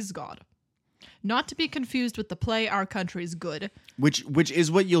Country's God. not to be confused with the play Our Country's Good. Which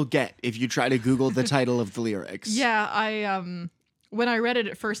is what you'll get if you try to Google the title of the lyrics. Yeah, I when I read it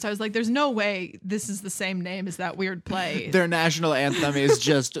at first, I was like, there's no way this is the same name as that weird play. Their national anthem is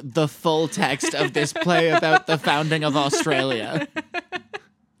just the full text of this play about the founding of Australia.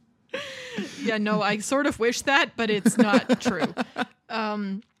 Yeah, no, I sort of wish that, but it's not true.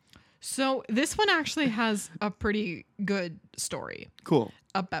 So this one actually has a pretty good story. Cool.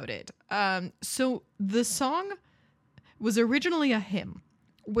 About it. So the song was originally a hymn,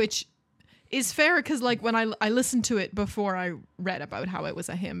 which is fair because like when I listened to it before I read about how it was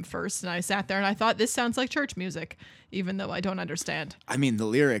a hymn first, and I sat there and I thought this sounds like church music, even though I don't understand. I mean, the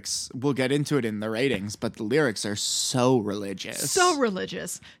lyrics, we'll get into it in the ratings, but the lyrics are so religious. So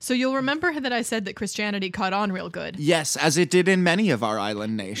religious. So you'll remember that I said that Christianity caught on real good. Yes, as it did in many of our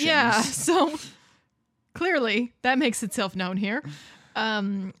island nations. Yeah, so clearly that makes itself known here.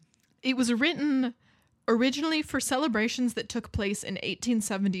 It was written originally for celebrations that took place in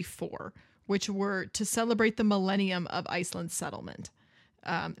 1874, which were to celebrate the millennium of Iceland's settlement.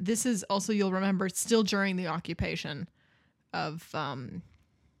 This is also, you'll remember, still during the occupation of the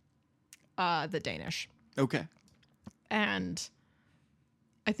Danish. Okay. And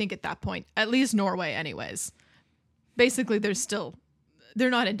I think at that point, at least Norway anyways, basically they're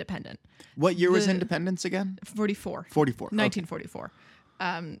not independent. What year was independence again? 44. 44. 1944.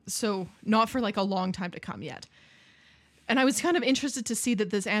 So not for like a long time to come yet. And I was kind of interested to see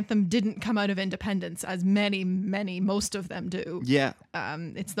that this anthem didn't come out of independence, as most of them do. Yeah.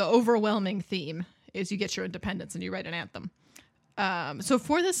 It's the overwhelming theme is you get your independence and you write an anthem. So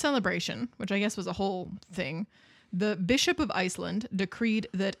for this celebration, which I guess was a whole thing, the Bishop of Iceland decreed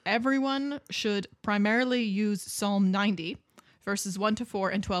that everyone should primarily use Psalm 90, verses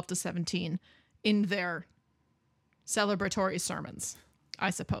 1-4 and 12-17 in their celebratory sermons, I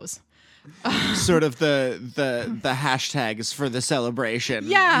suppose. Sort of the hashtags for the celebration.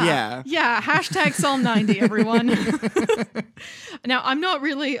 Yeah. Hashtag Psalm 90, everyone. Now, I'm not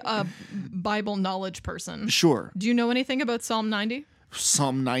really a Bible knowledge person. Sure. Do you know anything about Psalm 90?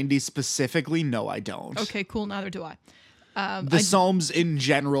 Psalm 90 specifically? No, I don't. Okay, cool. Neither do I. The Psalms in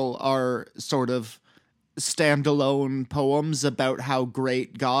general are sort of standalone poems about how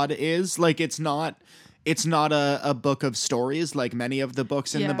great God is. Like, it's not a book of stories like many of the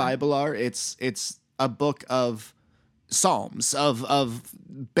books in the Bible are. It's a book of psalms of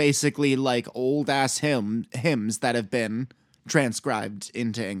basically like old ass hymns that have been transcribed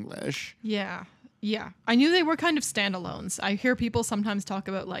into English. Yeah. I knew they were kind of standalones. I hear people sometimes talk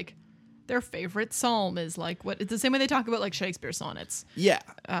about like their favorite psalm is like what it's the same way they talk about like Shakespeare sonnets. Yeah.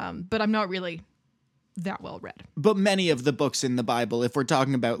 But I'm not really that well read. But many of the books in the Bible, if we're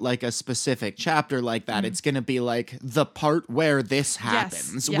talking about like a specific chapter like that, it's going to be like the part where this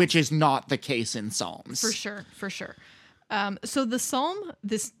happens, yes. which is not the case in Psalms. For sure. So the psalm,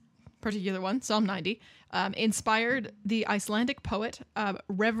 this particular one, Psalm 90, inspired the Icelandic poet,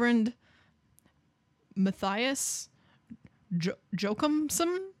 Reverend Matthias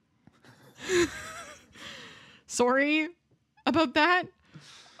Jokumsson. Sorry about that.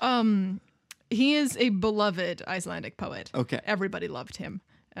 He is a beloved Icelandic poet. Okay. Everybody loved him.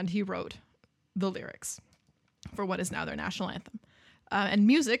 And he wrote the lyrics for what is now their national anthem. And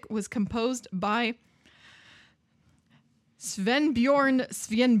music was composed by Svenbjorn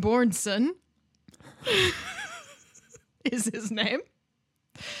Svenbornsson is his name.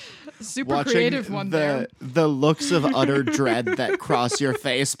 Super Watching creative one there. The looks of utter dread that cross your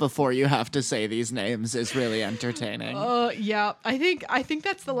face before you have to say these names is really entertaining. Yeah. I think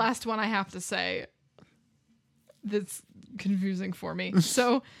that's the last one I have to say. That's confusing for me.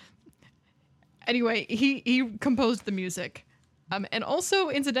 So anyway, he composed the music. And also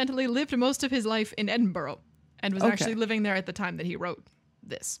incidentally lived most of his life in Edinburgh and was actually living there at the time that he wrote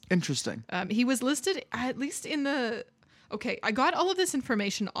this. Interesting. He was listed at least in the I got all of this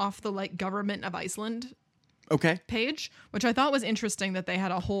information off the like Government of Iceland page, which I thought was interesting that they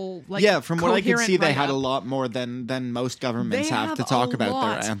had a whole like from what I could see, they had a lot more than most governments have to talk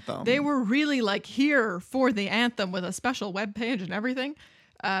about their anthem. They were really like here for the anthem with a special web page and everything.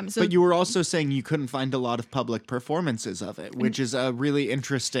 But you were also saying you couldn't find a lot of public performances of it, which is a really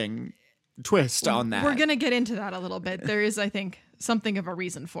interesting twist on that. We're gonna get into that a little bit. There is, I think, something of a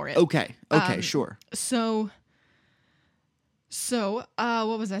reason for it. Okay, sure. So,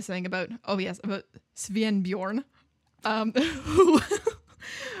 what was I saying about? Oh yes, about Svenbjorn,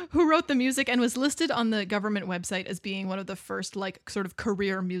 who wrote the music and was listed on the government website as being one of the first like sort of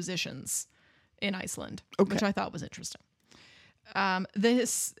career musicians in Iceland, which I thought was interesting.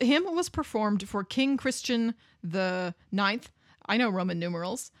 This hymn was performed for King Christian the IX, I know Roman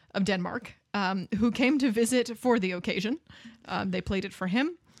numerals, of Denmark, who came to visit for the occasion. They played it for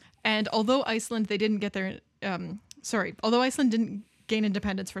him. And although Iceland didn't gain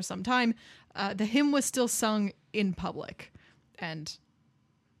independence for some time, the hymn was still sung in public and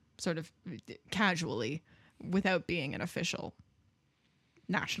sort of casually without being an official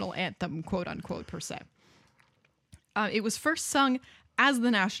national anthem, quote unquote, per se. It was first sung as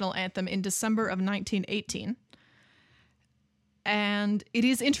the national anthem in December of 1918. And it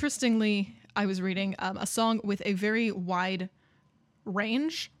is, interestingly, I was reading, a song with a very wide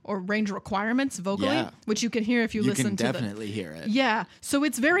range requirements vocally, which you can hear if you listen to You can definitely hear it. Yeah. So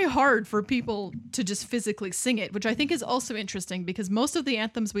it's very hard for people to just physically sing it, which I think is also interesting because most of the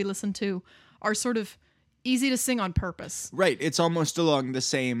anthems we listen to are sort of easy to sing on purpose. Right. It's almost along the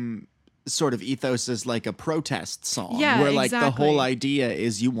same sort of ethos as like a protest song. Yeah, where like exactly. the whole idea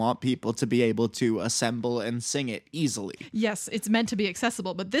is you want people to be able to assemble and sing it easily. Yes, it's meant to be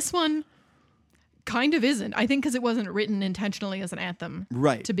accessible, but this one kind of isn't. I think because it wasn't written intentionally as an anthem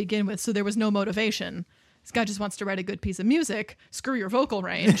to begin with, so there was no motivation. This guy just wants to write a good piece of music. Screw your vocal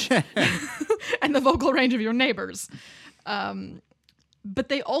range and the vocal range of your neighbors. But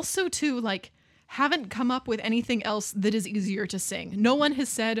they also, too, like, haven't come up with anything else that is easier to sing. No one has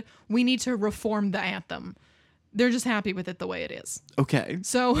said, we need to reform the anthem. They're just happy with it the way it is. Okay.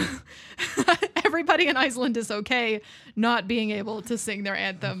 So everybody in Iceland is okay not being able to sing their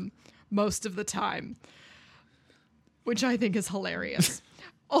anthem most of the time, which I think is hilarious.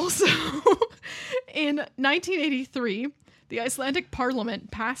 Also, in 1983, the Icelandic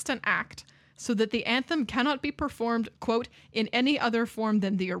parliament passed an act so that the anthem cannot be performed, quote, in any other form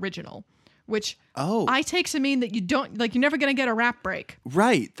than the original, which I take to mean that you're never going to get a rap break.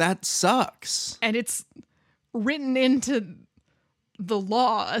 Right. That sucks. And it's written into the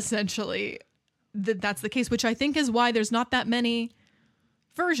law, essentially, that that's the case, which I think is why there's not that many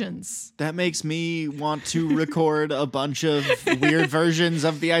versions. That makes me want to record a bunch of weird versions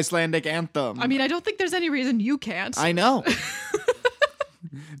of the Icelandic anthem. I mean, I don't think there's any reason you can't. I know.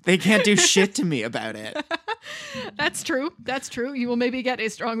 They can't do shit to me about it. That's true. That's true. You will maybe get a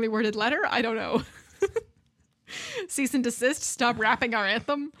strongly worded letter. I don't know. Cease and desist. Stop rapping our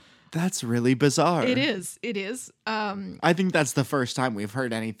anthem. That's really bizarre. It is. It is. I think that's the first time we've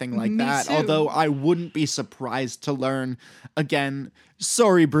heard anything like that. Too. Although I wouldn't be surprised to learn, again,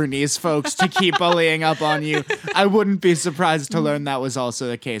 sorry, Brunese folks, to keep bullying up on you. I wouldn't be surprised to learn that was also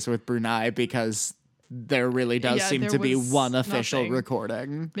the case with Brunei because there really does seem to be one official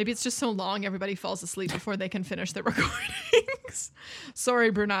recording. Maybe it's just so long everybody falls asleep before they can finish their recordings. Sorry,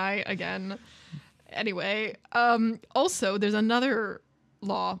 Brunei, again. Anyway, also, there's another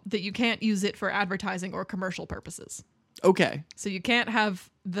law that you can't use it for advertising or commercial purposes. Okay. So you can't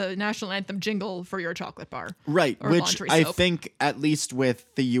have the national anthem jingle for your chocolate bar. Right, or which laundry I soap. think, at least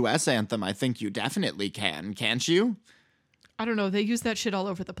with the U.S. anthem, I think you definitely can, can't you? I don't know. They use that shit all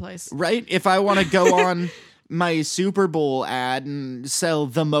over the place. Right? If I want to go on my Super Bowl ad and sell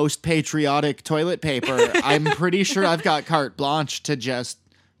the most patriotic toilet paper, I'm pretty sure I've got carte blanche to just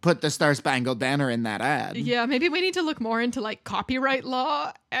put the Star Spangled Banner in that ad. Yeah, maybe we need to look more into like copyright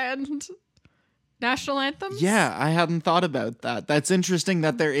law and national anthems. Yeah, I hadn't thought about that. That's interesting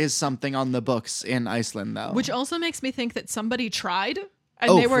that there is something on the books in Iceland, though. Which also makes me think that somebody tried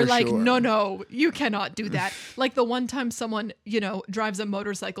and they were like, sure. no, you cannot do that. Like the one time someone, drives a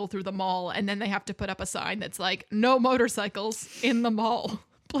motorcycle through the mall and then they have to put up a sign that's like, no motorcycles in the mall.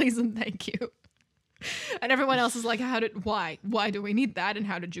 Please and thank you. And everyone else is like, why do we need that? And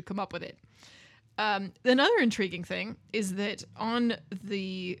how did you come up with it? Another intriguing thing is that on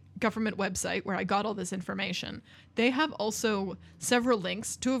the government website where I got all this information, they have also several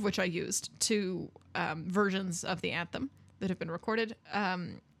links, two of which I used, to versions of the anthem that have been recorded,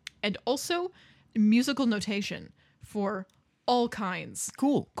 and also musical notation for all kinds.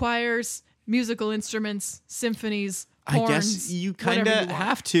 Cool. Choirs, musical instruments, symphonies, horns, I guess you kind whatever of you want.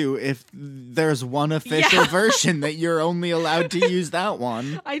 have to if there's one official version that you're only allowed to use that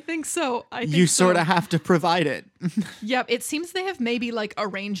one. I think so. You sort of have to provide it. Yep. It seems they have maybe like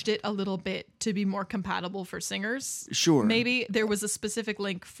arranged it a little bit to be more compatible for singers. Sure. Maybe there was a specific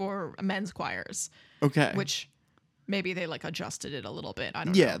link for men's choirs. Okay. Which maybe they like adjusted it a little bit. I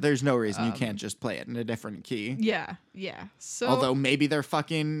don't know. Yeah, there's no reason you can't just play it in a different key. Yeah. So Although maybe there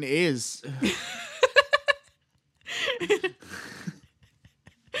fucking is.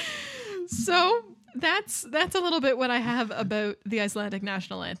 So that's a little bit what I have about the Icelandic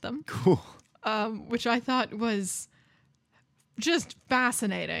national anthem. Cool. Which I thought was just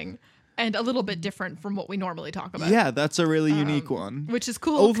fascinating and a little bit different from what we normally talk about. Yeah, that's a really unique one. Which is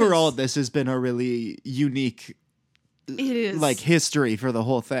cool. Overall, 'cause- this has been a really unique It is. like history for the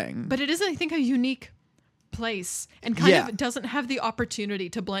whole thing. But it is, I think, a unique place and of doesn't have the opportunity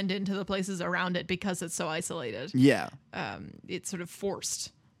to blend into the places around it because it's so isolated. Yeah. It's sort of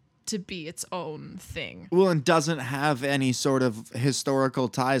forced to be its own thing. Well, and doesn't have any sort of historical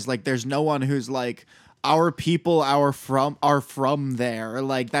ties. Like, there's no one who's like, our people are from there.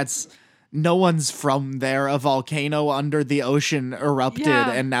 Like, that's... No one's from there. A volcano under the ocean erupted,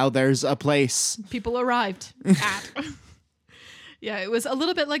 and now there's a place. People arrived at. Yeah, it was a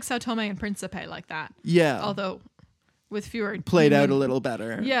little bit like Sao Tome and Principe, like that. Yeah. Although with fewer... Played out a little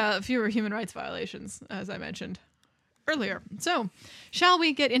better. Yeah, fewer human rights violations, as I mentioned earlier. So, shall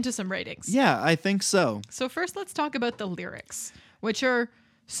we get into some ratings? Yeah, I think so. So first, let's talk about the lyrics, which are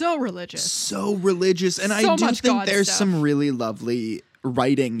so religious. So religious. And I do think God there's stuff. some really lovely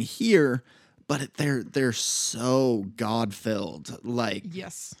writing here, but they're so God-filled. Like,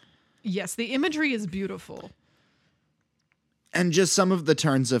 yes, the imagery is beautiful, and just some of the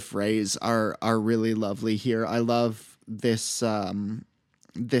turns of phrase are really lovely here. I love this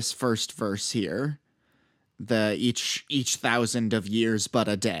this first verse here. The each 1,000 of years but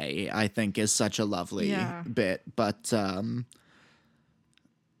a day, I think, is such a lovely bit. But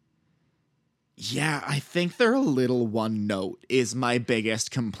yeah, I think they're a little one note is my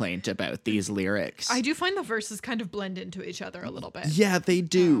biggest complaint about these lyrics. I do find the verses kind of blend into each other a little bit. Yeah, they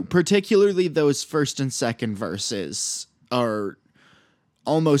do. Particularly those first and second verses are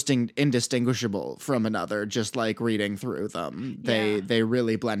almost indistinguishable from another, just like reading through them. They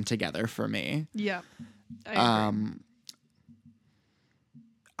really blend together for me. Yeah. I agree.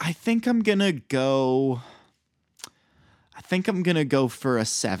 I think I'm gonna go for a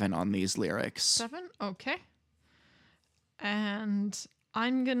 7 on these lyrics. 7? Okay. And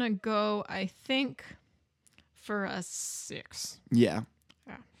I'm gonna go, I think, for a 6. Yeah.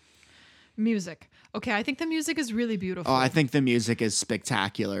 Music. Okay, I think the music is really beautiful. Oh, I think the music is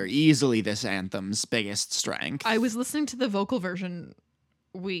spectacular. Easily this anthem's biggest strength. I was listening to the vocal version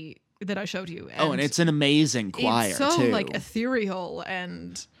that I showed you. And it's an amazing choir, it's so, too. like, ethereal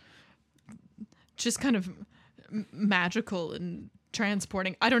and just kind of magical and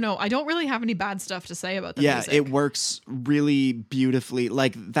transporting. I don't know. I don't really have any bad stuff to say about the music. Yeah, it works really beautifully.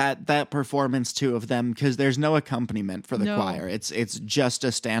 Like that performance too of them, because there's no accompaniment for the choir. It's just a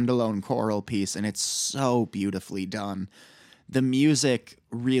standalone choral piece, and it's so beautifully done. The music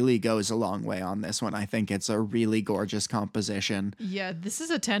really goes a long way on this one. I think it's a really gorgeous composition. Yeah, this is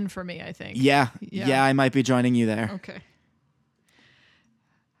a 10 for me, I think. Yeah, I might be joining you there. Okay.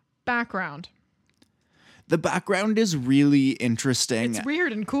 Background. The background is really interesting. It's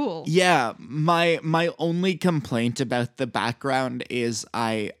weird and cool. Yeah, my only complaint about the background is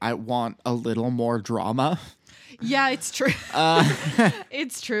I want a little more drama. Yeah, it's true.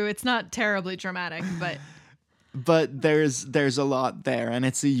 It's true. It's not terribly dramatic, but there's a lot there, and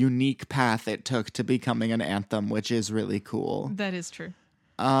it's a unique path it took to becoming an anthem, which is really cool. That is true.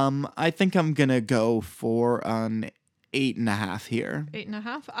 I think I'm gonna go for an 8.5 here.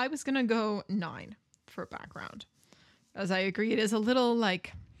 8.5. I was gonna go 9 for background, as I agree, it is a little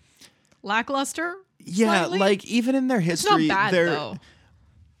like lackluster. Yeah, slightly. like even in their history, it's not bad though.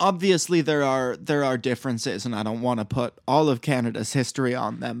 Obviously there are differences, and I don't want to put all of Canada's history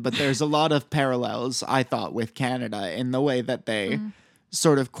on them, but there's a lot of parallels, I thought, with Canada in the way that they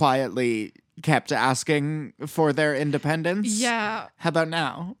sort of quietly kept asking for their independence. Yeah. How about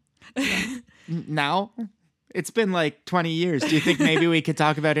now? Now? It's been like 20 years. Do you think maybe we could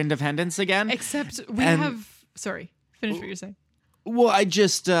talk about independence again? Except we have... Sorry, finish what you're saying. Well, I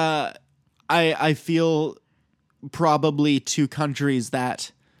just... I feel probably two countries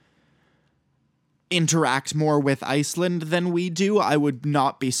that interact more with Iceland than we do. I would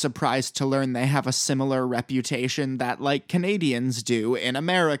not be surprised to learn they have a similar reputation that, like, Canadians do in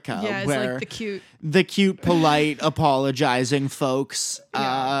America. Yeah, it's where like the cute, polite, apologizing folks.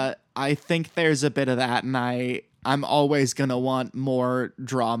 Yeah. I think there's a bit of that, and I'm always going to want more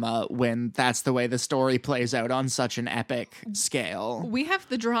drama when that's the way the story plays out on such an epic scale. We have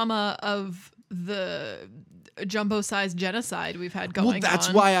the drama of the jumbo-sized genocide we've had going on. Well,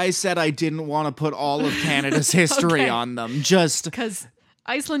 that's why I said I didn't want to put all of Canada's history on them. Just because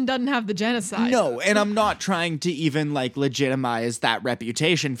Iceland doesn't have the genocide. No, and I'm not trying to even, like, legitimize that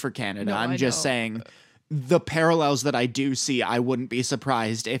reputation for Canada. No, I'm just saying... The parallels that I do see, I wouldn't be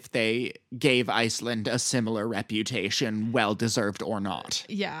surprised if they gave Iceland a similar reputation, well-deserved or not.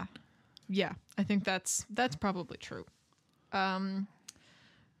 Yeah. I think that's probably true.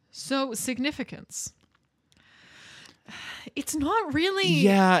 So significance. It's not really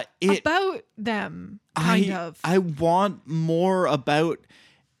about them, kind of. I want more about...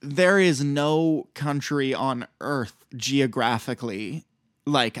 there is no country on Earth geographically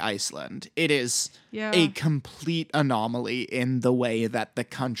like Iceland. It is a complete anomaly in the way that the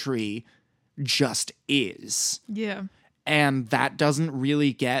country just is. Yeah. And that doesn't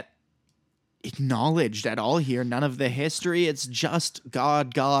really get acknowledged at all here. None of the history. It's just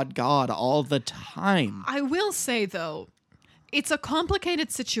God, God, God all the time. I will say, though, it's a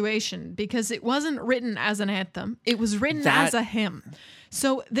complicated situation because it wasn't written as an anthem. It was written as a hymn.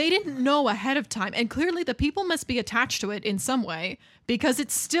 So they didn't know ahead of time. And clearly the people must be attached to it in some way because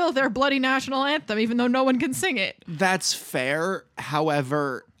it's still their bloody national anthem, even though no one can sing it. That's fair.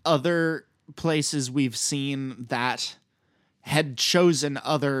 However, other places we've seen that had chosen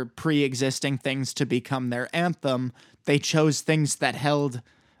other pre-existing things to become their anthem, they chose things that held...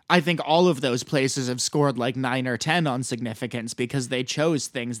 I think all of those places have scored like 9 or 10 on significance because they chose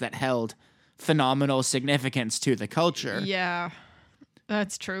things that held phenomenal significance to the culture. Yeah,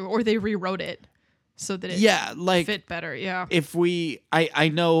 that's true. Or they rewrote it so that it fit better. Yeah. If I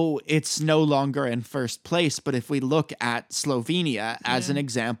know it's no longer in first place, but if we look at Slovenia as an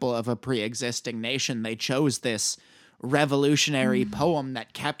example of a pre-existing nation, they chose this revolutionary poem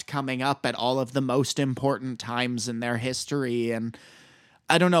that kept coming up at all of the most important times in their history. And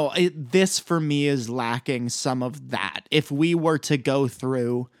I don't know, this for me is lacking some of that. If we were to go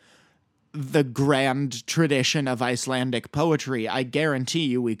through the grand tradition of Icelandic poetry, I guarantee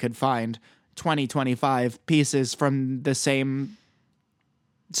you we could find 20-25 pieces from the same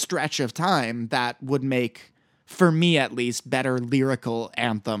stretch of time that would make, for me at least, better lyrical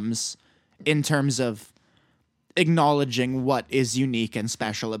anthems in terms of acknowledging what is unique and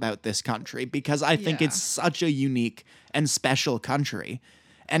special about this country, because I think it's such a unique and special country.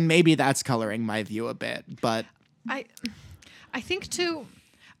 And maybe that's coloring my view a bit, but I think too,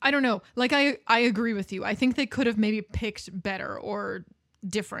 I don't know, like I agree with you. I think they could have maybe picked better or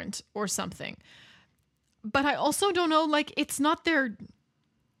different or something. But I also don't know, like it's not their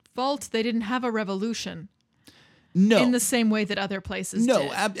fault they didn't have a revolution. No. In the same way that other places did.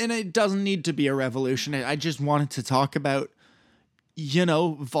 No, and it doesn't need to be a revolution. I just wanted to talk about,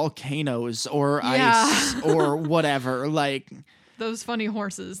 volcanoes or ice or whatever. Like those funny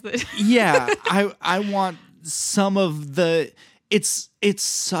horses that I want some of the... It's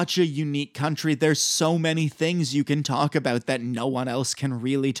such a unique country. There's so many things you can talk about that no one else can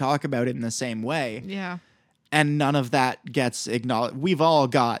really talk about in the same way. Yeah. And none of that gets acknowledged. We've all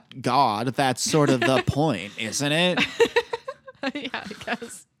got God. That's sort of the point, isn't it? Yeah,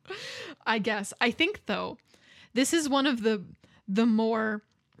 I guess. I think, though, this is one of the more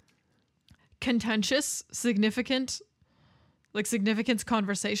contentious, significance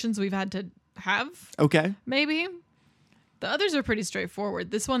conversations we've had to have. Okay. Maybe. The others are pretty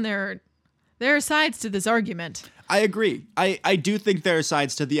straightforward. This one, there are sides to this argument. I agree. I do think there are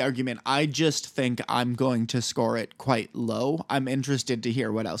sides to the argument. I just think I'm going to score it quite low. I'm interested to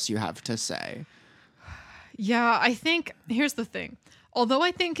hear what else you have to say. Yeah, I think, here's the thing. Although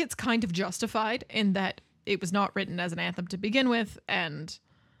I think it's kind of justified in that it was not written as an anthem to begin with, and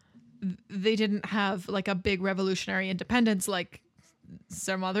they didn't have like a big revolutionary independence like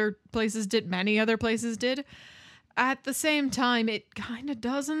some other places did, many other places did. At the same time, it kind of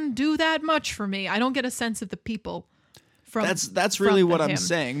doesn't do that much for me. I don't get a sense of the people from That's really what I'm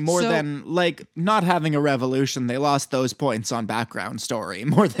saying. More than like not having a revolution, they lost those points on background story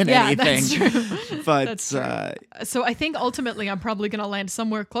more than anything. That's true. But that's true. So I think ultimately I'm probably going to land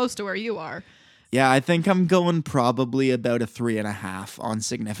somewhere close to where you are. Yeah, I think I'm going probably about a 3.5 on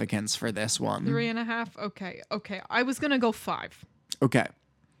significance for this one. 3.5? Okay. I was going to go 5. Okay.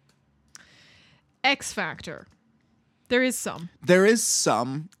 X Factor. There is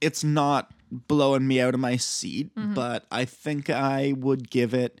some. It's not blowing me out of my seat, but I think I would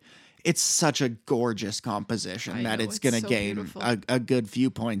give it... It's such a gorgeous composition that it's going to gain a good few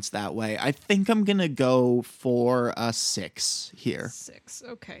points that way. I think I'm going to go for a 6 here. 6.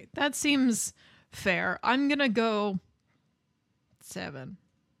 Okay. That seems fair. I'm going to go 7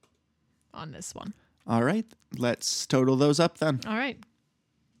 on this one. All right. Let's total those up then. All right.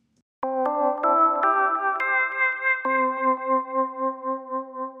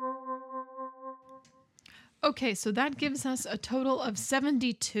 Okay, so that gives us a total of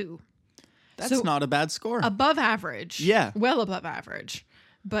 72. That's not a bad score. Above average. Yeah. Well above average.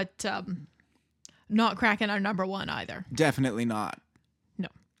 But not cracking our number one either. Definitely not. No.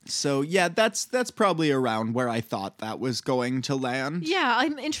 So, yeah, that's probably around where I thought that was going to land. Yeah,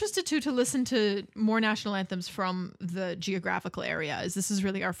 I'm interested, too, to listen to more national anthems from the geographical area, as this is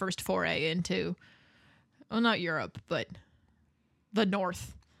really our first foray into, well, not Europe, but the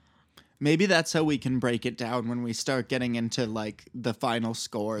North. Maybe that's how we can break it down when we start getting into like the final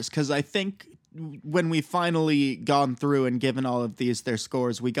scores. Because I think when we finally gone through and given all of these their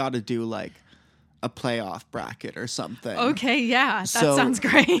scores, we got to do like a playoff bracket or something. Okay, yeah, that sounds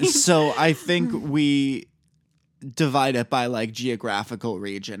great. So I think we divide it by like geographical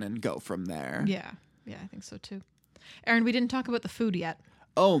region and go from there. Yeah, I think so too. Aaron, we didn't talk about the food yet.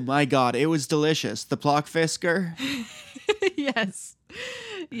 Oh my God, it was delicious. The Plockfisker.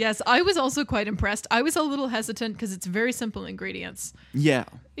 Yes, I was also quite impressed. I was a little hesitant because it's very simple ingredients. Yeah.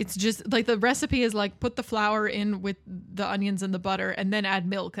 It's just like the recipe is like put the flour in with the onions and the butter and then add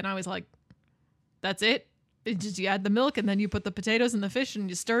milk. And I was like, that's it? It's just you add the milk and then you put the potatoes and the fish and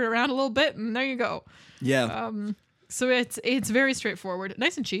you stir it around a little bit and there you go. Yeah. So it's very straightforward.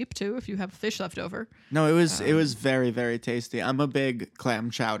 Nice and cheap too if you have fish left over. No, it was very, very tasty. I'm a big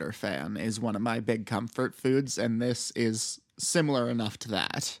clam chowder fan. Is one of my big comfort foods, and this is similar enough to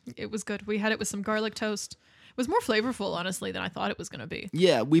that. It was good. We had it with some garlic toast. It was more flavorful, honestly, than I thought it was going to be.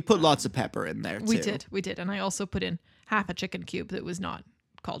 Yeah, we put lots of pepper in there, too. We did. And I also put in half a chicken cube that was not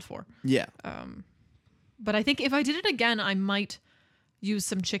called for. Yeah. But I think if I did it again, I might use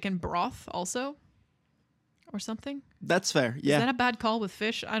some chicken broth also or something. That's fair, yeah. Is that a bad call with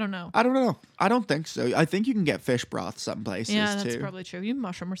fish? I don't know. I don't know. I don't think so. I think you can get fish broth some places, too. Yeah, that's probably true. You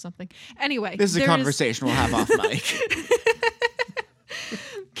mushroom or something. Anyway. This is a conversation we'll have off mic.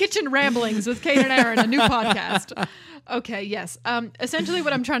 Kitchen Ramblings with Kate and Aaron, a new podcast. Okay, yes. Essentially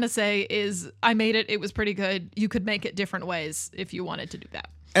what I'm trying to say is I made it. It was pretty good. You could make it different ways if you wanted to do that.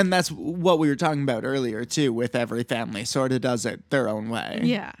 And that's what we were talking about earlier, too, with every family sort of does it their own way.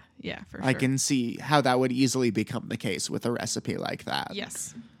 Yeah, for sure. I can see how that would easily become the case with a recipe like that.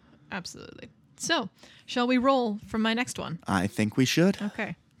 Yes, absolutely. So, shall we roll from my next one? I think we should.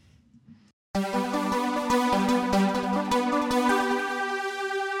 Okay.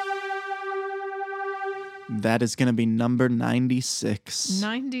 That is going to be number 96.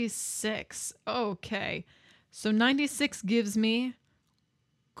 96. Okay. So 96 gives me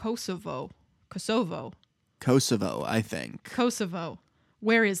Kosovo, I think. Kosovo.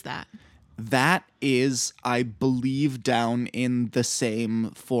 Where is that? That is, I believe, down in the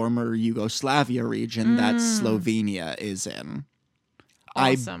same former Yugoslavia region that Slovenia is in.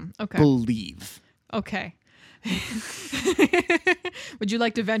 Awesome. I believe. Okay. Would you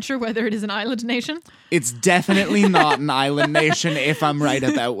like to venture whether it is an island nation? It's definitely not an island nation if I'm right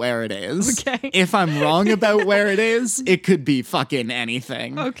about where it is. Okay. If I'm wrong about where it is, it could be fucking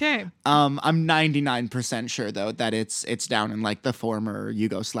anything. Okay. I'm 99% sure though that it's down in like the former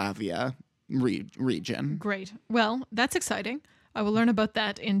Yugoslavia region. Great. Well, that's exciting. I will learn about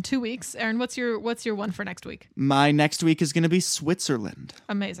that in 2 weeks. Aaron, what's your one for next week? My next week is going to be Switzerland.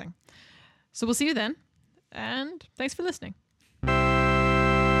 Amazing. So we'll see you then. And thanks for listening.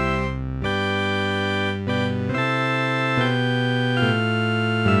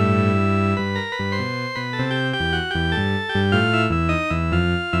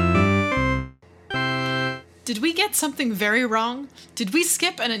 Did we get something very wrong? Did we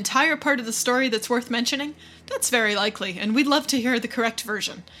skip an entire part of the story that's worth mentioning? That's very likely, and we'd love to hear the correct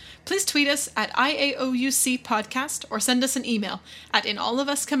version. Please tweet us at IAOUC Podcast or send us an email at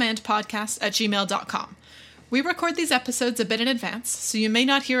inallofuscommandpodcast@gmail.com. We record these episodes a bit in advance, so you may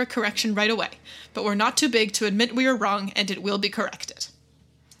not hear a correction right away, but we're not too big to admit we are wrong and it will be corrected.